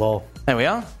Dennis Law. There we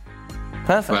are.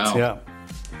 Perfect. Wow. Yeah.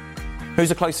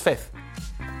 Who's a close 5th?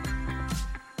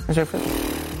 Who's your 5th?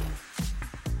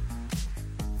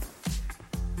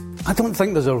 I don't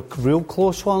think there's a real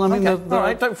close one. I mean, all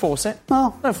right, don't force it.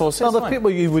 No. Don't force it. No, the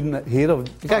people you wouldn't hear of.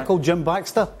 A guy called Jim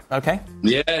Baxter. Okay.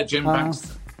 Yeah, Jim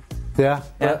Baxter. Yeah.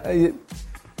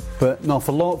 But no,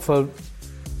 for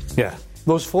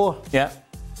those 4. Yeah.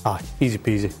 Easy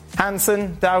peasy.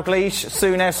 Hansen, Dalglish,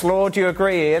 Souness, Law. Do you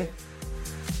agree, Ian?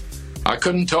 I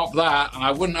couldn't top that, and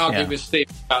I wouldn't argue with Steve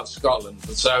about Scotland.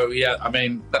 So, yeah, I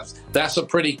mean, that's a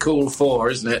pretty cool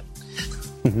 4, isn't it?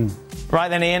 Right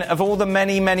then, Ian, of all the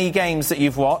many games that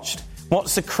you've watched,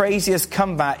 what's the craziest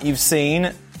comeback you've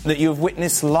seen that you've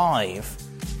witnessed live?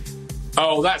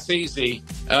 Oh, that's easy.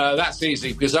 That's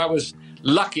easy, because I was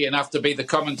lucky enough to be the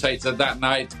commentator that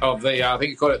night of the, I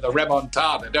think you call it the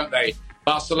remontada, don't they?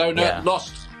 Barcelona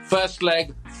lost first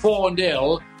leg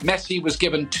 4-0. Messi was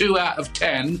given 2 out of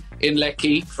 10 in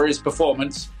L'Equipe for his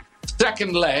performance.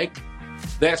 Second leg,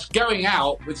 they're going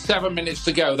out with 7 minutes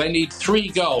to go. They need 3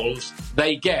 goals.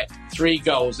 They get 3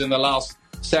 goals in the last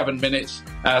 7 minutes.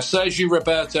 Sergio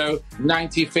Roberto,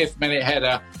 95th minute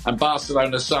header, and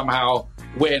Barcelona somehow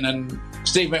win. And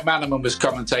Steve McManaman was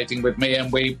commentating with me,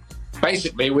 and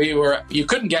you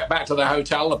couldn't get back to the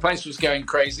hotel. The place was going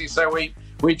crazy, so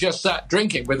we just sat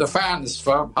drinking with the fans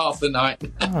for half the night.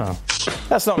 Oh.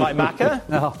 That's not like Macca.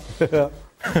 No.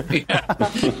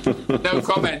 No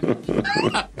comment.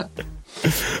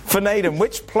 For Naden,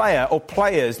 which player or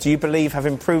players do you believe have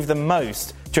improved the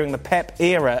most during the Pep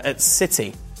era at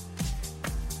City?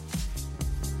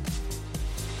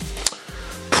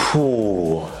 Do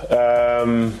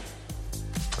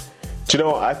you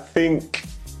know what? I think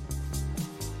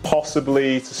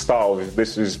possibly to start with,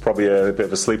 this is probably a bit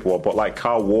of a sleeper one, but like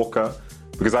Kyle Walker,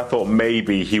 because I thought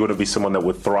maybe he wouldn't be someone that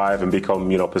would thrive and become,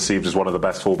 perceived as one of the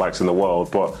best fullbacks in the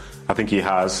world, but I think he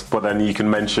has. But then you can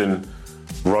mention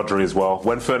Rodri as well.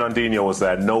 When Fernandinho was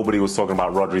there, nobody was talking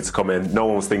about Rodri to come in. No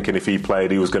one was thinking if he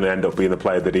played, he was going to end up being the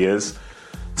player that he is.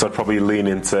 So I'd probably lean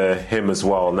into him as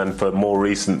well. And then for more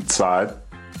recent side,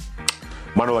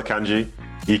 Manuel Akanji.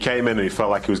 He came in and he felt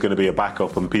like he was going to be a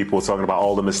backup, and people were talking about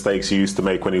all the mistakes he used to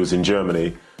make when he was in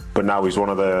Germany. But now he's one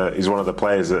of the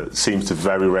players that seems to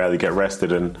very rarely get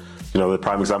rested. And the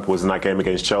prime example was in that game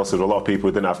against Chelsea. There were a lot of people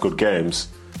who didn't have good games,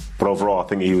 but overall I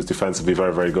think he was defensively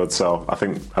very, very good. So I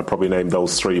think I'd probably name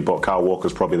those 3, but Kyle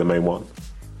Walker's probably the main one.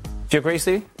 Do you agree,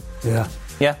 Steve? Yeah.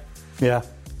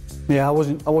 I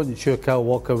wasn't sure Kyle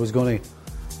Walker was going to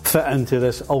fit into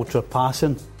this ultra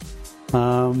passing.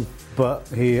 But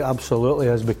he absolutely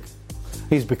has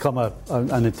he's become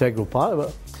an integral part of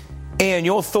it. Ian,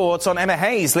 your thoughts on Emma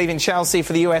Hayes leaving Chelsea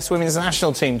for the US women's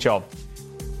national team job?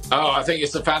 Oh, I think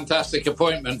it's a fantastic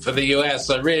appointment for the US.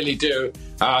 I really do.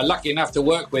 Lucky enough to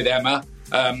work with Emma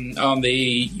on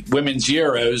the Women's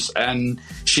Euros, and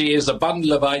she is a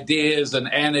bundle of ideas and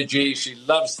energy. She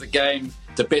loves the game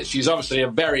to bits. She's obviously a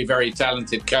very, very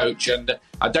talented coach, and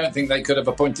I don't think they could have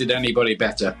appointed anybody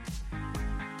better.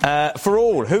 For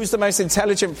all, who's the most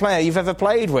intelligent player you've ever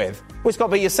played with? Well, it's got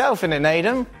to be yourself, isn't it,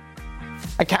 Naden?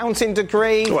 Accounting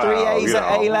degree, 3 A's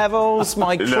at A-levels,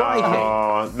 my crikey.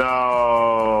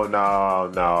 No.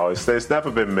 It's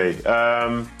never been me.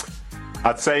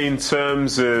 I'd say in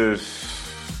terms of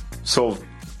sort of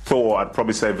thought, I'd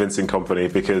probably say Vincent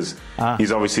Kompany, because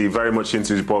he's obviously very much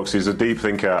into his books. He's a deep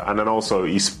thinker, and then also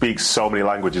he speaks so many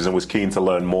languages and was keen to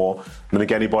learn more. And I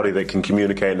think anybody that can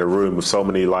communicate in a room with so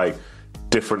many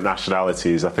different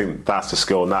nationalities, I think that's a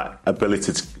skill, and that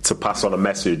ability to pass on a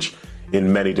message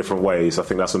in many different ways, I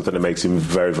think that's something that makes him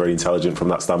very, very intelligent from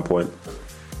that standpoint.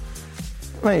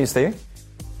 What are you, Steve?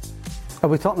 Are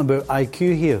we talking about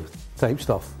IQ here type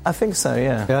stuff? I think so,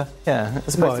 yeah. Yeah? Yeah,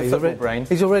 as opposed to football brain.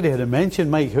 He's already had a mention,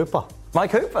 Mike Hooper.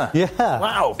 Mike Hooper? Yeah.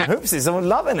 Wow, Hoops is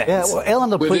loving it. Yeah, well,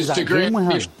 Eleanor With plays his that game with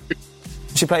him.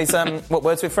 She plays, what,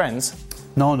 Words with Friends?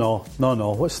 No.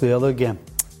 What's the other game?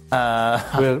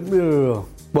 Well,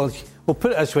 we'll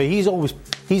put it this way. He's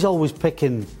always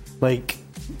picking, like,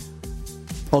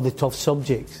 all the tough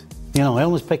subjects. You know,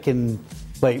 Eleanor's picking,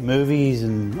 like, movies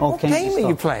and all kinds of stuff. What game are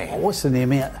you playing? Oh, what's the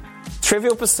name of it?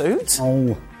 Trivial Pursuit?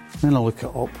 Oh, then I'll look it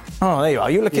up. Oh, there you are.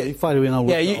 You look at... Fire away and I'll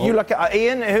look it up. You look at...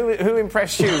 Ian, who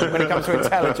impressed you when it comes to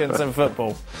intelligence and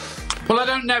football? Well, I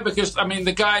don't know because, I mean,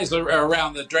 the guys are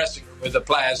around the dressing room with the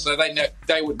players, so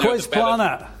they would know Quiz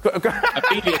Planet.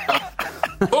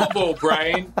 Football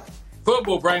brain,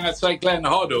 I'd say Glenn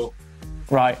Hoddle.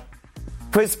 Right.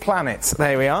 Quiz Planet.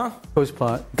 There we are. Quiz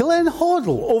Planet. Glenn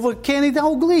Hoddle over Kenny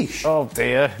Dalglish. Oh,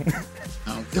 dear.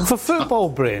 For football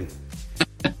brain.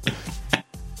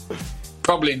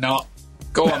 Probably not.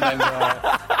 Go on then.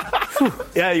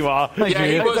 Yeah, you are.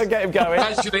 Don't get him going.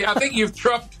 Actually, I think you've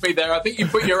trumped me there. I think you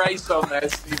put your ace on there,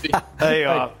 Stevie. There you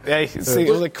are. Yeah, see,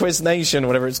 the Quiz Nation,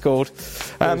 whatever it's called.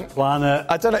 Planet.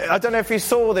 I don't know if you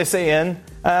saw this, Ian,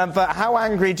 but how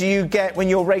angry do you get when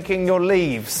you're raking your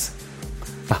leaves?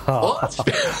 What? I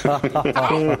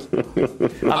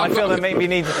feel that maybe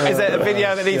is it a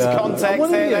video that needs context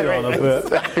here?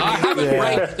 I haven't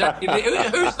raked any.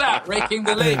 Who's that raking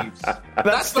the leaves?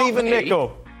 That's Stephen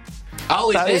Nicol.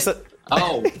 Oh, is it?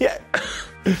 Oh. Yeah.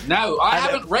 No, I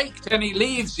haven't raked any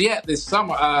leaves yet this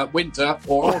summer, winter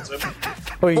or autumn.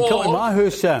 Well, you can come to my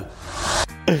house, then.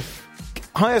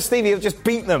 Hiya, Stevie, you'll just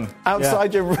beat them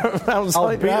outside your outside. I'll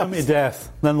beat them to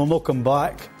death, then they'll knock them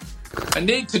back. I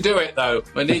need to do it, though.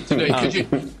 Because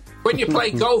when you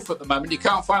play golf at the moment, you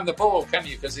can't find the ball, can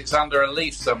you? Because it's under a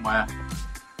leaf somewhere.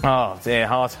 Oh, dear,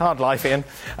 hard life, Ian.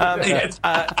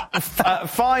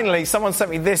 Finally, someone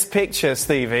sent me this picture,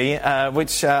 Stevie,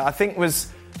 which I think was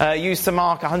used to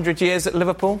mark 100 years at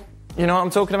Liverpool. You know what I'm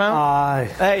talking about? Aye.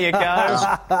 There you go.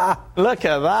 Look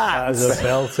at that. That is a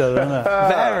belter, isn't it?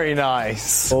 Very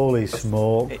nice. Holy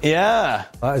smoke. Yeah.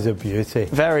 That is a beauty.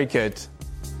 Very good.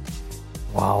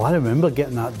 Wow, I remember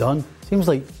getting that done. Seems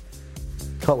like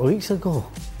a couple of weeks ago.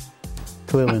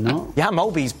 Clearly not. Yeah,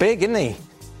 Mulby's big, isn't he?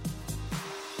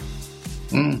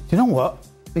 Do you know what?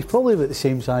 He's probably about the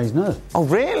same size now. Oh,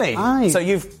 really? Aye. So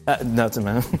you've... no, it doesn't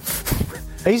matter.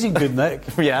 He's in good nick.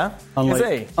 Yeah? Unlike,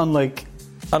 is he? Unlike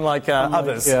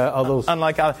others. Yeah, others.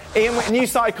 Unlike others. Ian, when you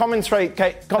started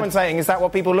commentating, is that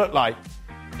what people look like?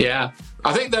 Yeah.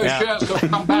 I think those shirts will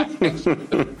come back next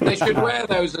season. They should wear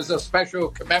those as a special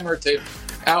commemorative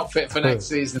outfit for next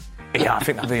season. Yeah, I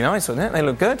think that'd be nice, wouldn't it? They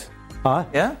look good. Aye.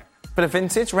 Yeah? Bit of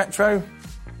vintage, retro.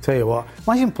 Tell you what,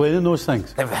 imagine playing in those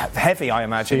things. They're heavy, I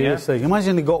imagine, Seriously.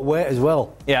 Imagine they got wet as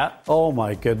well. Yeah. Oh,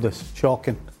 my goodness.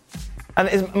 Shocking. And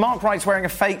is Mark Wright's wearing a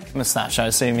fake moustache, I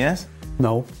assume, yes?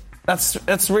 No. That's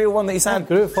the real one that he's had? He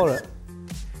grew it for it.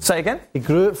 Say again? He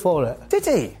grew it for it. Did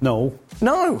he? No.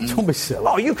 No. Don't be silly.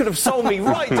 Oh, you could have sold me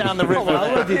right down the river.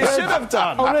 Already You did. should have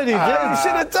done. Already did. You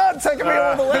should have done. Taken me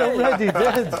all the way. Already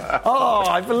did. Oh,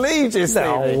 I believed you,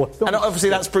 Stevie. No. And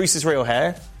obviously that's Bruce's real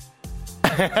hair.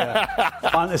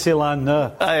 Fantasyland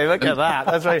now. Hey, look at that.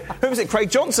 That's right. Who was it?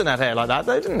 Craig Johnson had hair like that,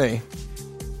 though, didn't he?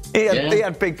 He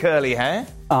had big curly hair.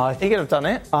 Aye. He could have done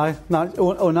it. Aye.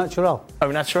 Au naturel.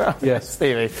 Oh, natural? Yes.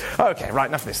 Stevie. Okay, right,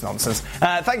 enough of this nonsense.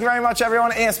 Thank you very much,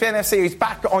 everyone. ESPN FC is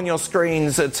back on your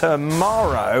screens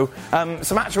tomorrow.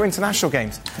 Some actual international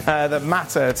games that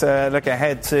matter to look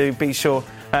ahead to. Be sure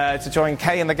to join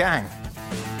Kay and the gang.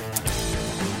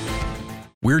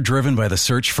 We're driven by the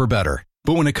search for better.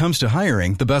 But when it comes to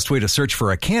hiring, the best way to search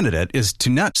for a candidate is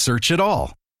to not search at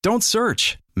all. Don't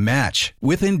search. Match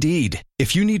with Indeed.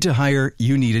 If you need to hire,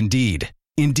 you need Indeed.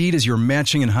 Indeed is your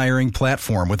matching and hiring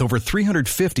platform with over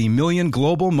 350 million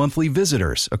global monthly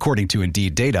visitors, according to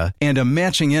Indeed data, and a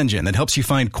matching engine that helps you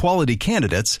find quality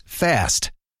candidates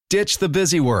fast. Ditch the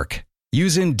busy work.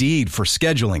 Use Indeed for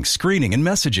scheduling, screening, and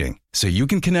messaging so you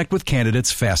can connect with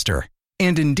candidates faster.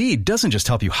 And Indeed doesn't just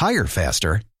help you hire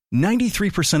faster.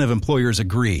 93% of employers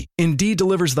agree Indeed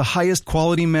delivers the highest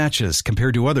quality matches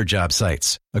compared to other job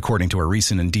sites, according to a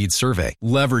recent Indeed survey.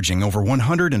 Leveraging over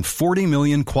 140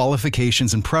 million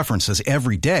qualifications and preferences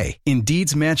every day,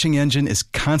 Indeed's matching engine is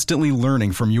constantly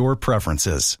learning from your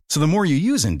preferences. So the more you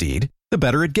use Indeed, the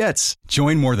better it gets.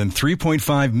 Join more than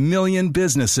 3.5 million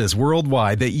businesses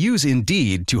worldwide that use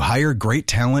Indeed to hire great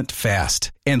talent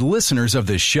fast. And listeners of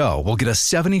this show will get a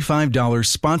 $75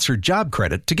 sponsored job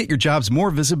credit to get your jobs more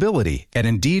visibility at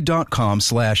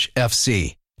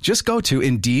Indeed.com/FC. Just go to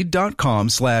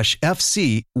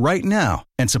Indeed.com/FC right now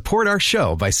and support our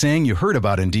show by saying you heard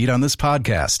about Indeed on this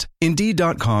podcast.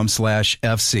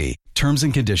 Indeed.com/FC. Terms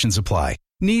and conditions apply.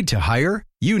 Need to hire?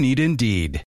 You need Indeed.